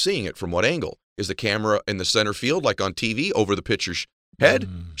 how are you seeing it? From what angle? Is the camera in the center field, like on TV, over the pitcher's head,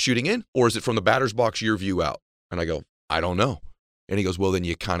 shooting in? Or is it from the batter's box, your view out? And I go, I don't know. And he goes, well, then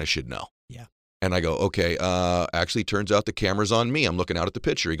you kind of should know. Yeah. And I go, okay, actually, turns out the camera's on me. I'm looking out at the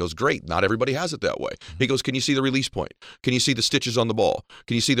pitcher. He goes, great. Not everybody has it that way. He goes, can you see the release point? Can you see the stitches on the ball?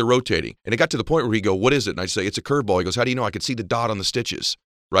 Can you see the rotating? And it got to the point where he'd go, what is it? And I'd say, it's a curveball. He goes, how do you know? I could see the dot on the stitches.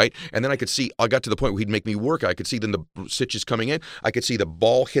 Right? And then I got to the point where he'd make me work. I could see then the stitches coming in. I could see the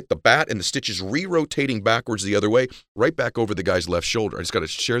ball hit the bat and the stitches re-rotating backwards the other way, right back over the guy's left shoulder. I just got to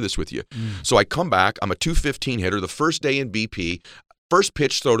share this with you. So I come back. I'm a 215 hitter. The first day in BP, first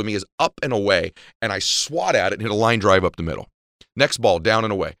pitch throw to me is up and away, and I swat at it and hit a line drive up the middle. Next ball, down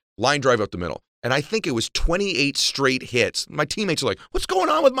and away. Line drive up the middle. And I think it was 28 straight hits. My teammates are like, what's going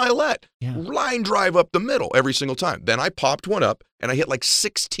on with Milet? Yeah. Line drive up the middle every single time. Then I popped one up, and I hit like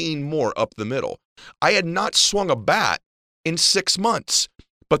 16 more up the middle. I had not swung a bat in 6 months.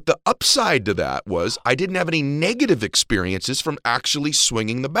 But the upside to that was I didn't have any negative experiences from actually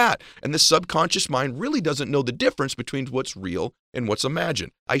swinging the bat. And the subconscious mind really doesn't know the difference between what's real and what's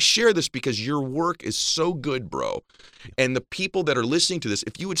imagined. I share this because your work is so good, bro. And the people that are listening to this,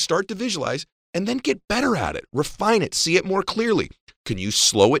 if you would start to visualize and then get better at it, refine it, see it more clearly. Can you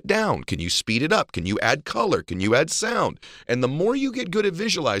slow it down? Can you speed it up? Can you add color? Can you add sound? And the more you get good at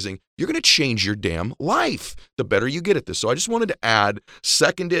visualizing, you're going to change your damn life, the better you get at this. So I just wanted to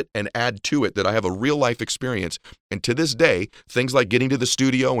second it and add to it that I have a real life experience. And to this day, things like getting to the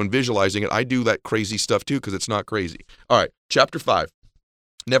studio and visualizing it, I do that crazy stuff too because it's not crazy. All right, chapter 5.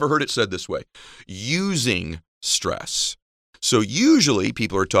 Never heard it said this way. Using stress. So usually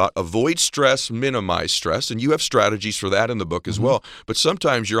people are taught avoid stress, minimize stress, and you have strategies for that in the book as well. But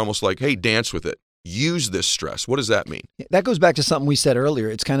sometimes you're almost like, hey, dance with it. Use this stress. What does that mean? That goes back to something we said earlier.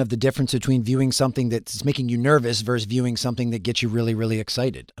 It's kind of the difference between viewing something that's making you nervous versus viewing something that gets you really, really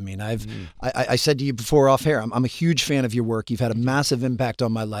excited. I mean, I said to you before off air, I'm a huge fan of your work. You've had a massive impact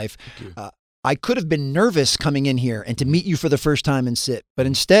on my life. I could have been nervous coming in here and to meet you for the first time and sit, but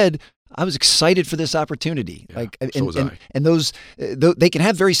instead I was excited for this opportunity. Yeah, so was I. And those they can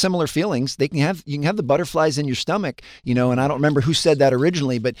have very similar feelings. You can have the butterflies in your stomach, and I don't remember who said that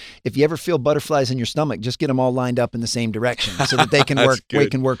originally, but if you ever feel butterflies in your stomach, just get them all lined up in the same direction so that they can work. They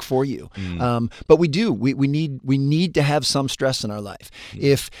can work for you. But we need to have some stress in our life.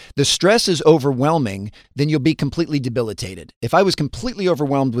 If the stress is overwhelming, then you'll be completely debilitated. If I was completely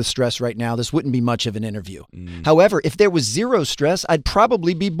overwhelmed with stress right now, this wouldn't be much of an interview. However, if there was zero stress, I'd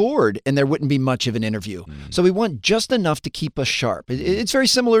probably be bored and there wouldn't be much of an interview. So we want just enough to keep us sharp. It's very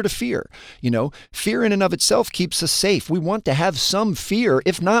similar to fear. Fear in and of itself keeps us safe. We want to have some fear.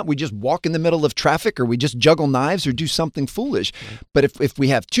 If not, we just walk in the middle of traffic, or we just juggle knives or do something foolish. But if we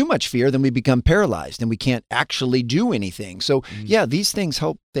have too much fear, then we become paralyzed and we can't actually do anything. So yeah, these things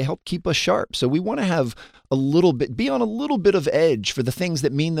help keep us sharp. So we want to have be on a little bit of edge for the things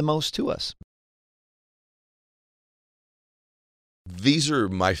that mean the most to us. These are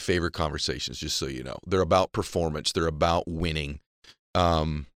my favorite conversations, just so you know. They're about performance. They're about winning.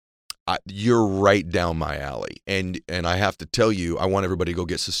 You're right down my alley. And I have to tell you, I want everybody to go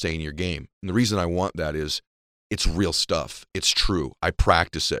get Sustain Your Game. And the reason I want that is it's real stuff. It's true. I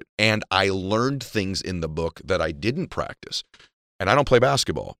practice it. And I learned things in the book that I didn't practice. And I don't play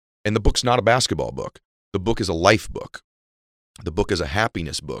basketball. And the book's not a basketball book. The book is a life book. The book is a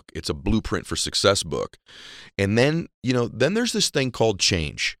happiness book. It's a blueprint for success book. And then, then there's this thing called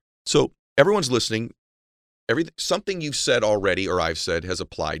change. So everyone's listening. Something you've said already or I've said has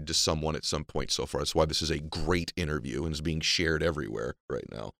applied to someone at some point so far. That's why this is a great interview and is being shared everywhere right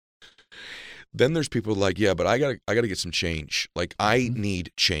now. Then there's people like, yeah, but I gotta get some change. Like I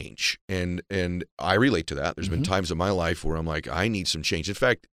need change. And I relate to that. There's been times in my life where I'm like, I need some change. In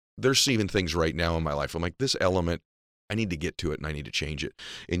fact, there's even things right now in my life. I'm like, this element, I need to get to it and I need to change it.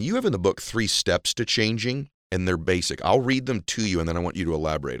 And you have in the book 3 steps to changing, and they're basic. I'll read them to you and then I want you to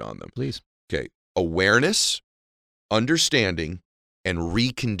elaborate on them. Please. Okay. Awareness, understanding, and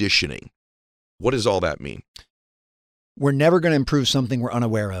reconditioning. What does all that mean? We're never going to improve something we're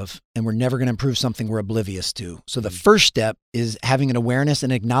unaware of, and we're never going to improve something we're oblivious to. So the first step is having an awareness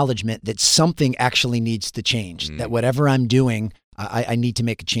and acknowledgement that something actually needs to change, that whatever I'm doing, I need to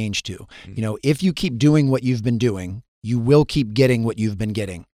make a change to. If you keep doing what you've been doing, you will keep getting what you've been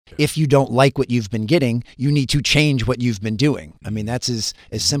getting. If you don't like what you've been getting, you need to change what you've been doing. I mean, that's as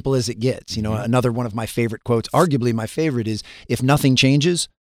simple as it gets. Another one of my favorite quotes, arguably my favorite, is, if nothing changes,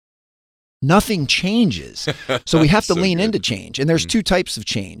 nothing changes. So we have to lean into change. And there's 2 types of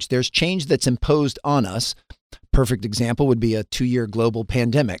change. There's change that's imposed on us. Perfect example would be a 2-year global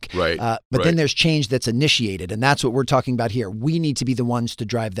pandemic. Right. But then there's change that's initiated, and that's what we're talking about here. We need to be the ones to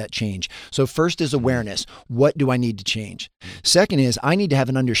drive that change. So first is awareness. What do I need to change? Second is I need to have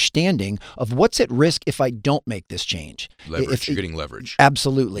an understanding of what's at risk if I don't make this change. Leverage. You're getting leverage.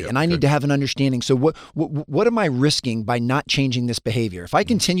 Absolutely. Yep, and I need to have an understanding. So what am I risking by not changing this behavior? If I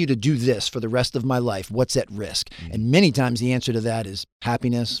continue to do this for the rest of my life, what's at risk? And many times the answer to that is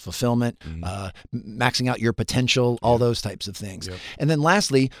happiness, fulfillment, maxing out your potential, all those types of things. Yep. And then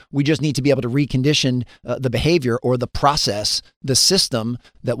lastly, we just need to be able to recondition the behavior or the process, the system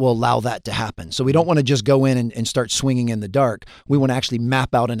that will allow that to happen. So we don't want to just go in and start swinging in the dark. We want to actually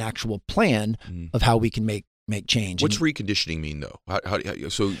map out an actual plan of how we can make change. What's reconditioning mean, though?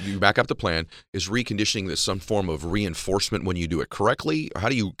 So you back up the plan. Is reconditioning this some form of reinforcement when you do it correctly? Or how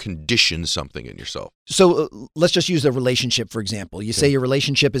do you condition something in yourself? So let's just use a relationship, for example. You say your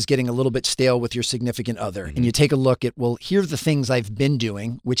relationship is getting a little bit stale with your significant other, and you take a look at, well, here are the things I've been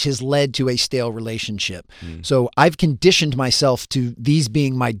doing, which has led to a stale relationship. So I've conditioned myself to these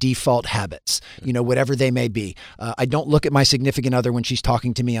being my default habits, whatever they may be. I don't look at my significant other when she's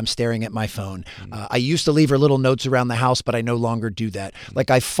talking to me. I'm staring at my phone. I used to leave her little notes around the house, but I no longer do that. Like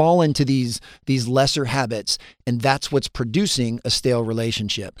I fall into these lesser habits, and that's what's producing a stale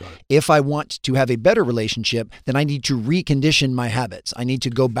relationship. If I want to have a better relationship, then I need to recondition my habits. I need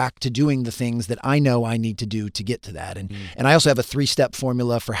to go back to doing the things that I know I need to do to get to that. And I also have a 3-step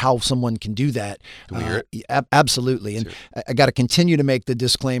formula for how someone can do that. Can we hear it? Absolutely. And I got to continue to make the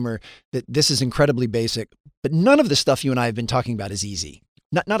disclaimer that this is incredibly basic, but none of the stuff you and I have been talking about is easy.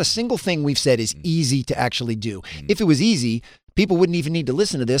 Not a single thing we've said is easy to actually do. If it was easy, people wouldn't even need to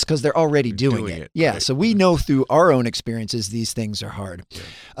listen to this because they're already doing it. Yeah, right. So we know through our own experiences these things are hard.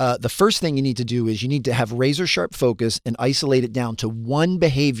 Yeah. The first thing you need to do is you need to have razor sharp focus and isolate it down to one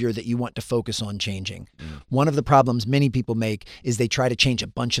behavior that you want to focus on changing. One of the problems many people make is they try to change a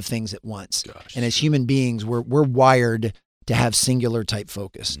bunch of things at once. And as human beings, we're wired to have singular type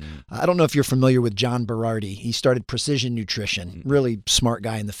focus. I don't know if you're familiar with John Berardi. He started Precision Nutrition, really smart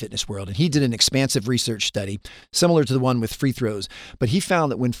guy in the fitness world. And he did an expansive research study similar to the one with free throws. But he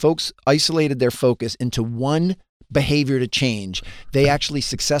found that when folks isolated their focus into one behavior to change, they actually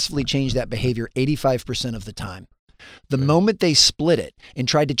successfully changed that behavior 85% of the time. The moment they split it and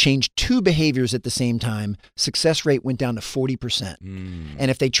tried to change 2 behaviors at the same time, success rate went down to 40%. And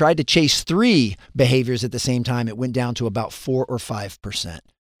if they tried to chase 3 behaviors at the same time, it went down to about 4 or 5%.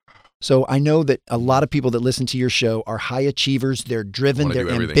 So I know that a lot of people that listen to your show are high achievers. They're driven, Wanna they're do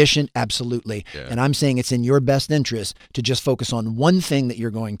everything. ambitious. Absolutely. Yeah. And I'm saying it's in your best interest to just focus on one thing that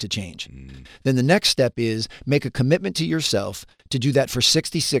you're going to change. Then the next step is make a commitment to yourself to do that for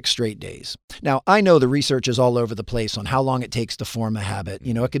 66 straight days. Now, I know the research is all over the place on how long it takes to form a habit.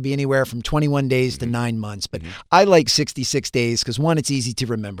 You know, it could be anywhere from 21 days to 9 months, but I like 66 days because one, it's easy to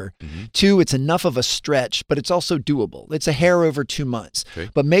remember. Two, it's enough of a stretch, but it's also doable. It's a hair over 2 months,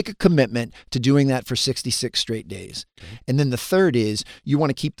 but make a commitment to doing that for 66 straight days. And then the third is you want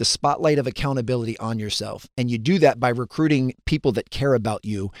to keep the spotlight of accountability on yourself. And you do that by recruiting people that care about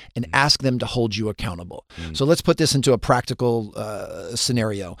you and ask them to hold you accountable. So let's put this into a practical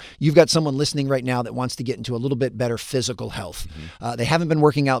scenario. You've got someone listening right now that wants to get into a little bit better physical health. They haven't been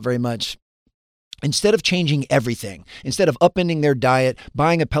working out very much. Instead of changing everything, instead of upending their diet,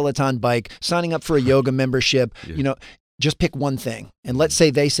 buying a Peloton bike, signing up for a yoga membership, you know, just pick one thing. And let's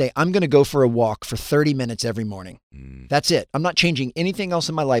say they say, I'm going to go for a walk for 30 minutes every morning. That's it. I'm not changing anything else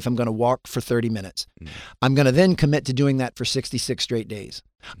in my life. I'm going to walk for 30 minutes. I'm going to then commit to doing that for 66 straight days.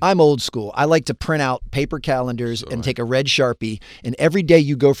 I'm old school. I like to print out paper calendars and take a red Sharpie. And every day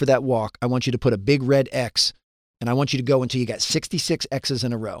you go for that walk, I want you to put a big red X. And I want you to go until you got 66 X's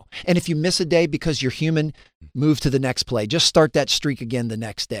in a row. And if you miss a day because you're human, move to the next play. Just start that streak again the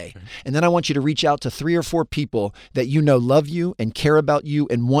next day. And then I want you to reach out to 3 or 4 people that you know love you and care about you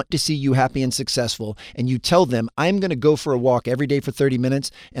and want to see you happy and successful. And you tell them, I'm going to go for a walk every day for 30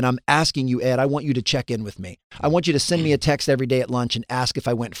 minutes. And I'm asking you, Ed, I want you to check in with me. I want you to send me a text every day at lunch and ask if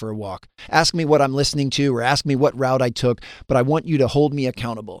I went for a walk. Ask me what I'm listening to or ask me what route I took. But I want you to hold me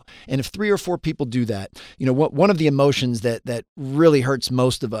accountable. And if 3 or 4 people do that, you know, one of the emotions that really hurts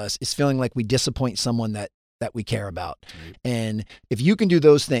most of us is feeling like we disappoint someone that we care about. And if you can do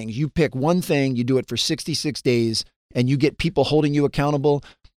those things, you pick one thing, you do it for 66 days, and you get people holding you accountable.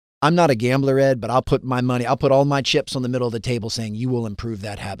 I'm not a gambler, Ed, but I'll put all my chips on the middle of the table saying you will improve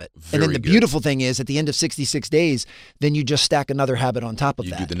that habit. And then the beautiful thing is at the end of 66 days, then you just stack another habit on top of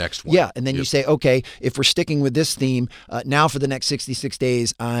that. You do the next one. Yeah. And then you say, okay, if we're sticking with this theme, now for the next 66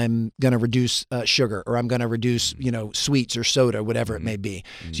 days, I'm going to reduce sugar or I'm going to reduce, you know, sweets or soda, whatever it may be.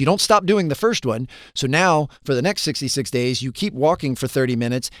 So you don't stop doing the first one. So now for the next 66 days, you keep walking for 30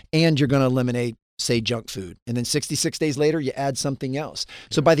 minutes and you're going to eliminate, say, junk food. And then 66 days later, you add something else.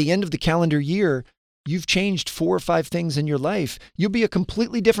 So by the end of the calendar year, you've changed 4 or 5 things in your life. You'll be a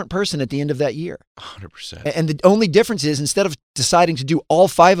completely different person at the end of that year. 100%. And the only difference is instead of deciding to do all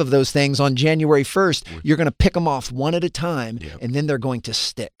 5 of those things on January 1st, you're going to pick them off one at a time, and then they're going to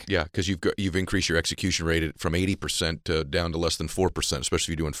stick. Yeah, because you've increased your execution rate from 80% to down to less than 4%, especially if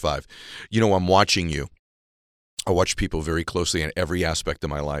you're doing 5. You know, I'm watching you. I watch people very closely in every aspect of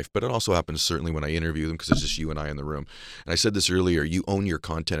my life, but it also happens certainly when I interview them because it's just you and I in the room. And I said this earlier, you own your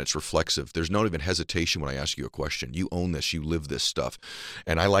content. It's reflexive. There's not even hesitation when I ask you a question. You own this. You live this stuff.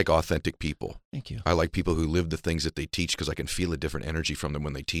 And I like authentic people. Thank you. I like people who live the things that they teach because I can feel a different energy from them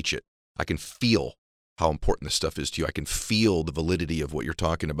when they teach it. I can feel how important this stuff is to you. I can feel the validity of what you're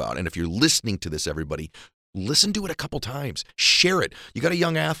talking about. And if you're listening to this, everybody, listen to it a couple times. Share it. You got a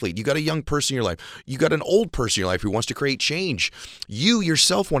young athlete. You got a young person in your life. You got an old person in your life who wants to create change. You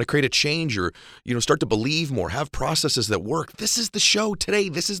yourself want to create a change or, you know, start to believe more, have processes that work. This is the show today.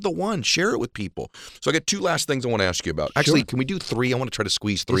 This is the one. Share it with people. So I got 2 last things I want to ask you about. Actually, Can we do 3? I want to try to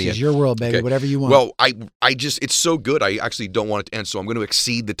squeeze 3 in. This is your world, baby. Okay. Whatever you want. Well, I just, it's so good. I actually don't want it to end. So I'm going to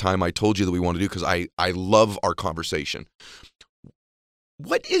exceed the time I told you that we want to do because I love our conversation.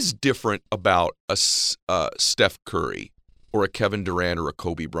 What is different about a Steph Curry or a Kevin Durant or a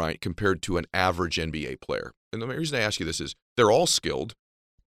Kobe Bryant compared to an average NBA player? And the reason I ask you this is they're all skilled.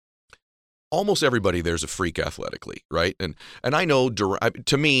 Almost everybody there's a freak athletically, right? And I know,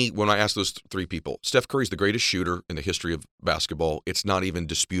 to me, when I ask those 3 people, Steph Curry's the greatest shooter in the history of basketball. It's not even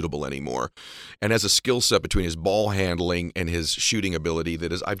disputable anymore. And has a skill set between his ball handling and his shooting ability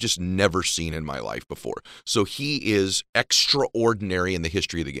that is I've just never seen in my life before. So he is extraordinary in the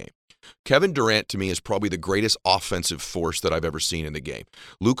history of the game. Kevin Durant, to me, is probably the greatest offensive force that I've ever seen in the game.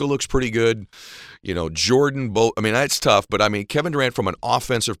 Luka looks pretty good. You know, Jordan, both. I mean, that's tough, but I mean, Kevin Durant, from an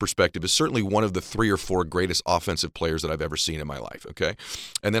offensive perspective, is certainly one of the 3 or 4 greatest offensive players that I've ever seen in my life, okay?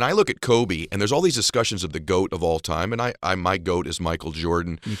 And then I look at Kobe, and there's all these discussions of the GOAT of all time, and my GOAT is Michael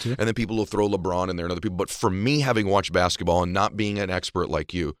Jordan. Me too. And then people will throw LeBron in there and other people. But for me, having watched basketball and not being an expert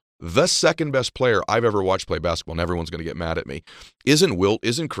like you, the second best player I've ever watched play basketball, and everyone's going to get mad at me, isn't Wilt,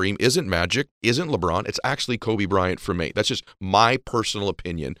 isn't Kareem, isn't Magic, isn't LeBron. It's actually Kobe Bryant for me. That's just my personal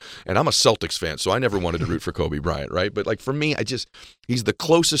opinion. And I'm a Celtics fan, so I never wanted to root for Kobe Bryant, right? But like for me, he's the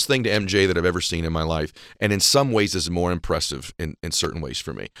closest thing to MJ that I've ever seen in my life. And in some ways is more impressive in certain ways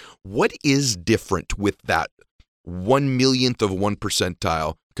for me. What is different with that 1/1,000,000th of 1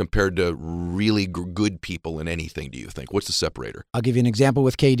 percentile compared to really good people in anything, do you think? What's the separator? I'll give you an example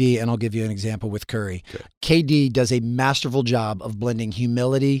with KD, and I'll give you an example with Curry. Okay. KD does a masterful job of blending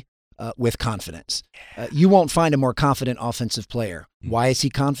humility with confidence. You won't find a more confident offensive player. Why is he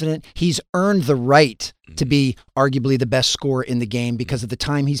confident? He's earned the right to be arguably the best scorer in the game because of the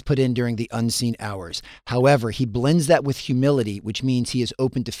time he's put in during the unseen hours. However, he blends that with humility, which means he is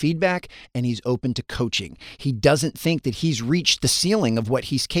open to feedback and he's open to coaching. He doesn't think that he's reached the ceiling of what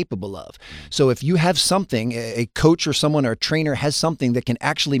he's capable of. So if you have something, a coach or someone or a trainer has something that can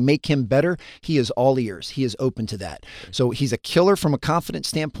actually make him better, he is all ears. He is open to that. So he's a killer from a confidence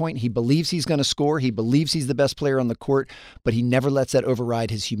standpoint. He believes he's going to score. He believes he's the best player on the court, but he never lets that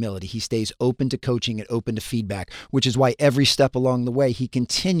override his humility. He stays open to coaching and open to feedback, which is why every step along the way, he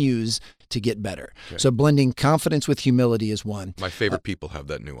continues to get better. Okay. So blending confidence with humility is one. My favorite people have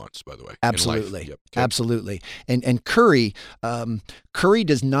that nuance, by the way. Absolutely. Yep. Okay. Absolutely. And Curry, Curry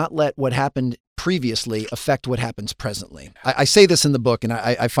does not let what happened previously affect what happens presently. I say this in the book, and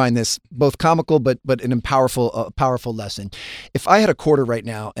I find this both comical, but an powerful lesson. If I had a quarter right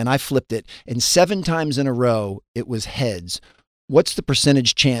now and I flipped it, and 7 times in a row it was heads, what's the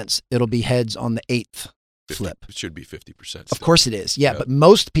percentage chance it'll be heads on the 8th flip? It should be 50%. Still. Of course it is. Yeah, but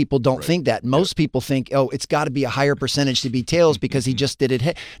most people don't think that. Most people think, oh, it's got to be a higher percentage to be tails because he just did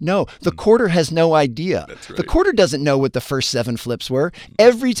it. No, the quarter has no idea. That's right. The quarter doesn't know what the first 7 flips were.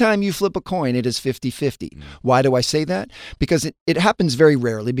 Every time you flip a coin, it is 50-50. Why do I say that? Because it happens very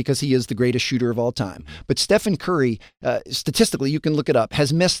rarely because he is the greatest shooter of all time. But Stephen Curry, statistically, you can look it up,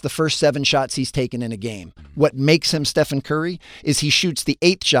 has missed the first 7 shots he's taken in a game. What makes him Stephen Curry is he shoots the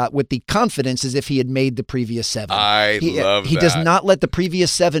 8th shot with the confidence as if he had made the previous 7. He does not let the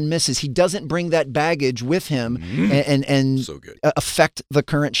previous 7 misses. He doesn't bring that baggage with him and so good. Affect the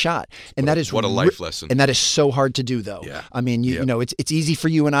current shot. And that is what a life lesson. And that is so hard to do, though. Yeah. I mean, you know, it's easy for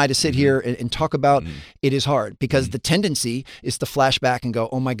you and I to sit here and talk about. It is hard because the tendency is to flash back and go,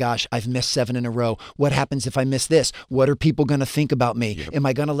 oh my gosh, I've missed 7 in a row. What happens if I miss this? What are people going to think about me? Yep. Am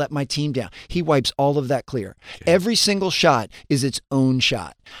I going to let my team down? He wipes all of that clear. Okay. Every single shot is its own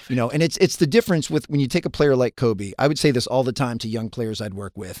shot. You know, and it's the difference with when you take a player like Kobe. I would say this all the time to young players I'd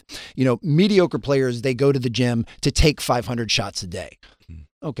work with. You know, mediocre players, they go to the gym to take 500 shots a day.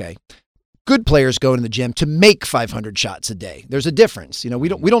 Okay. Good players go to the gym to make 500 shots a day. There's a difference. You know, we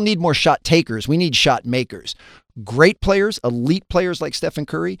don't need more shot takers. We need shot makers. Great players, elite players like Stephen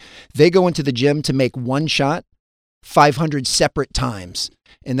Curry, they go into the gym to make 1 shot 500 separate times.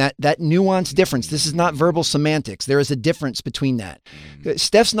 And that nuanced difference, this is not verbal semantics. There is a difference between that.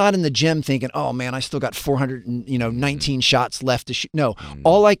 Steph's not in the gym thinking, oh man, I still got 419 shots left to shoot. No,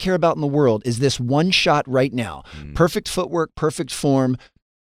 all I care about in the world is this 1 shot right now. Perfect footwork, perfect form.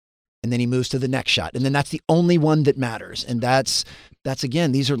 And then he moves to the next shot. And then that's the only one that matters. And that's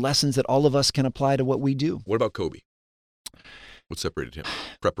again, these are lessons that all of us can apply to what we do. What about Kobe? What separated him?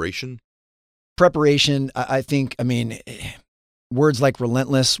 Preparation? Preparation, I think, I mean, words like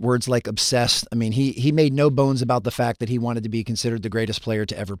relentless, words like obsessed. I mean, he made no bones about the fact that he wanted to be considered the greatest player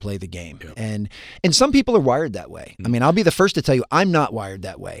to ever play the game. Yep. And some people are wired that way. I mean, I'll be the first to tell you, I'm not wired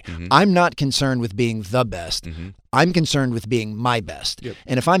that way. I'm not concerned with being the best. I'm concerned with being my best. Yep.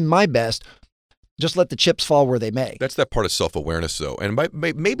 And if I'm my best, just let the chips fall where they may. That's that part of self-awareness, though. And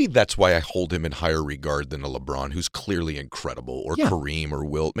maybe that's why I hold him in higher regard than a LeBron, who's clearly incredible, or Kareem or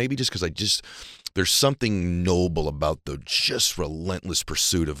Wilt. Maybe just because there's something noble about the just relentless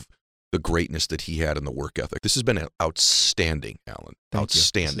pursuit of the greatness that he had in the work ethic. This has been outstanding, Alan.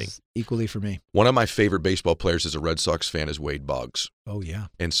 Outstanding. Equally for me. One of my favorite baseball players as a Red Sox fan is Wade Boggs. Oh, yeah.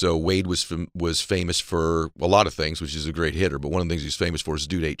 And so Wade was famous for a lot of things, which is a great hitter, but one of the things he's famous for is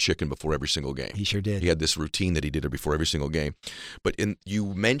dude ate chicken before every single game. He sure did. He had this routine that he did before every single game. But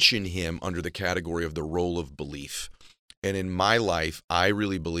you mention him under the category of the role of belief. And in my life, I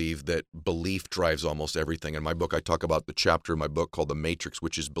really believe that belief drives almost everything. In my book, I talk about the chapter in my book called The Matrix,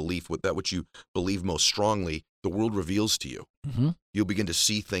 which is belief. With that which you believe most strongly, the world reveals to you. You'll begin to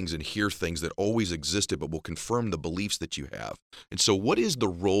see things and hear things that always existed, but will confirm the beliefs that you have. And so what is the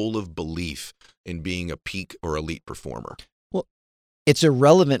role of belief in being a peak or elite performer? It's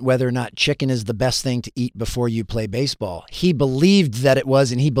irrelevant whether or not chicken is the best thing to eat before you play baseball. He believed that it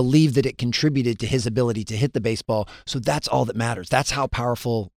was, and he believed that it contributed to his ability to hit the baseball. So that's all that matters. That's how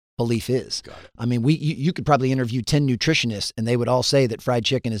powerful belief is. Got it. I mean, you could probably interview 10 nutritionists and they would all say that fried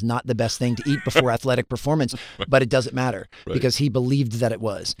chicken is not the best thing to eat before athletic performance, but it doesn't matter because he believed that it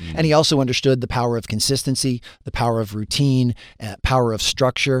was. And he also understood the power of consistency, the power of routine, power of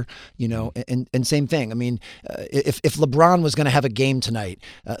structure, and same thing. I mean, if LeBron was going to have a game tonight,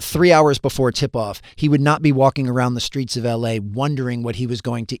 3 hours before tip-off, he would not be walking around the streets of LA wondering what he was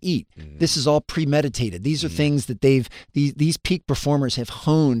going to eat. This is all premeditated. These are things that these peak performers have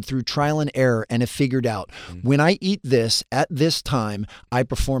honed through trial and error and have figured out. When I eat this at this time, I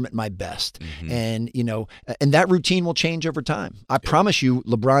perform at my best. And that routine will change over time. I promise you,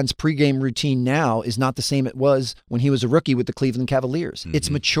 LeBron's pregame routine now is not the same it was when he was a rookie with the Cleveland Cavaliers. It's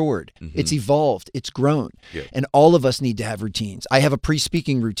matured. It's evolved. It's grown. And all of us need to have routines. I have a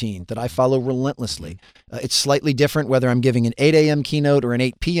pre-speaking routine that I follow relentlessly. It's slightly different whether I'm giving an 8 a.m. keynote or an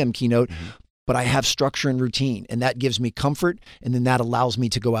 8 p.m. keynote, but I have structure and routine, and that gives me comfort, and then that allows me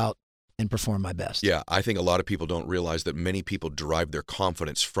to go out and perform my best. Yeah, I think a lot of people don't realize that many people derive their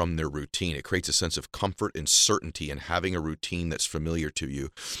confidence from their routine. It creates a sense of comfort and certainty in having a routine that's familiar to you.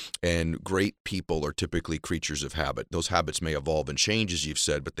 And great people are typically creatures of habit. Those habits may evolve and change, as you've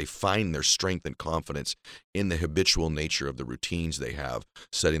said, but they find their strength and confidence in the habitual nature of the routines they have,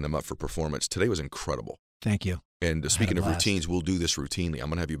 setting them up for performance. Today was incredible. Thank you. And speaking of routines, we'll do this routinely. I'm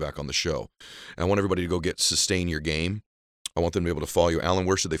going to have you back on the show. And I want everybody to go get Sustain Your Game. I want them to be able to follow you. Alan,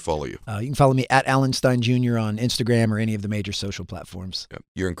 where should they follow you? You can follow me at Alan Stein Jr. on Instagram or any of the major social platforms. Yeah,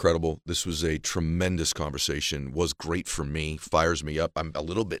 you're incredible. This was a tremendous conversation. Was great for me. Fires me up. I'm a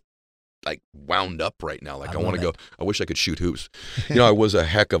little bit wound up right now. I want to go. I wish I could shoot hoops. I was a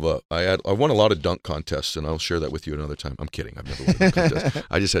heck of I won a lot of dunk contests, and I'll share that with you another time. I'm kidding. I've never won a dunk contest.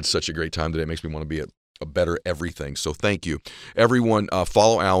 I just had such a great time today. It makes me want to be a better everything. So thank you. Everyone,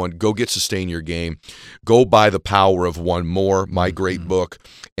 follow Alan. Go get Sustain Your Game. Go buy The Power of One More, my great book,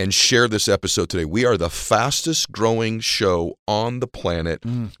 and share this episode today. We are the fastest growing show on the planet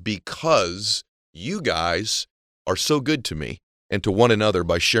because you guys are so good to me and to one another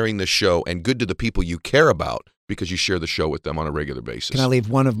by sharing this show, and good to the people you care about because you share the show with them on a regular basis. Can I leave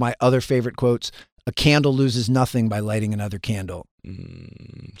one of my other favorite quotes? A candle loses nothing by lighting another candle.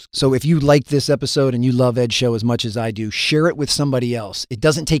 So if you like this episode and you love Ed's show as much as I do, share it with somebody else. It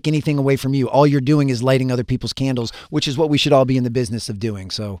doesn't take anything away from you. All you're doing is lighting other people's candles, which is what we should all be in the business of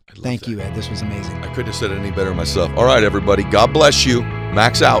doing. So thank you, Ed. This was amazing. I couldn't have said it any better myself. All right, everybody. God bless you.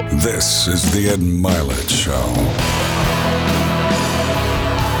 Max out. This is the Ed Milet Show.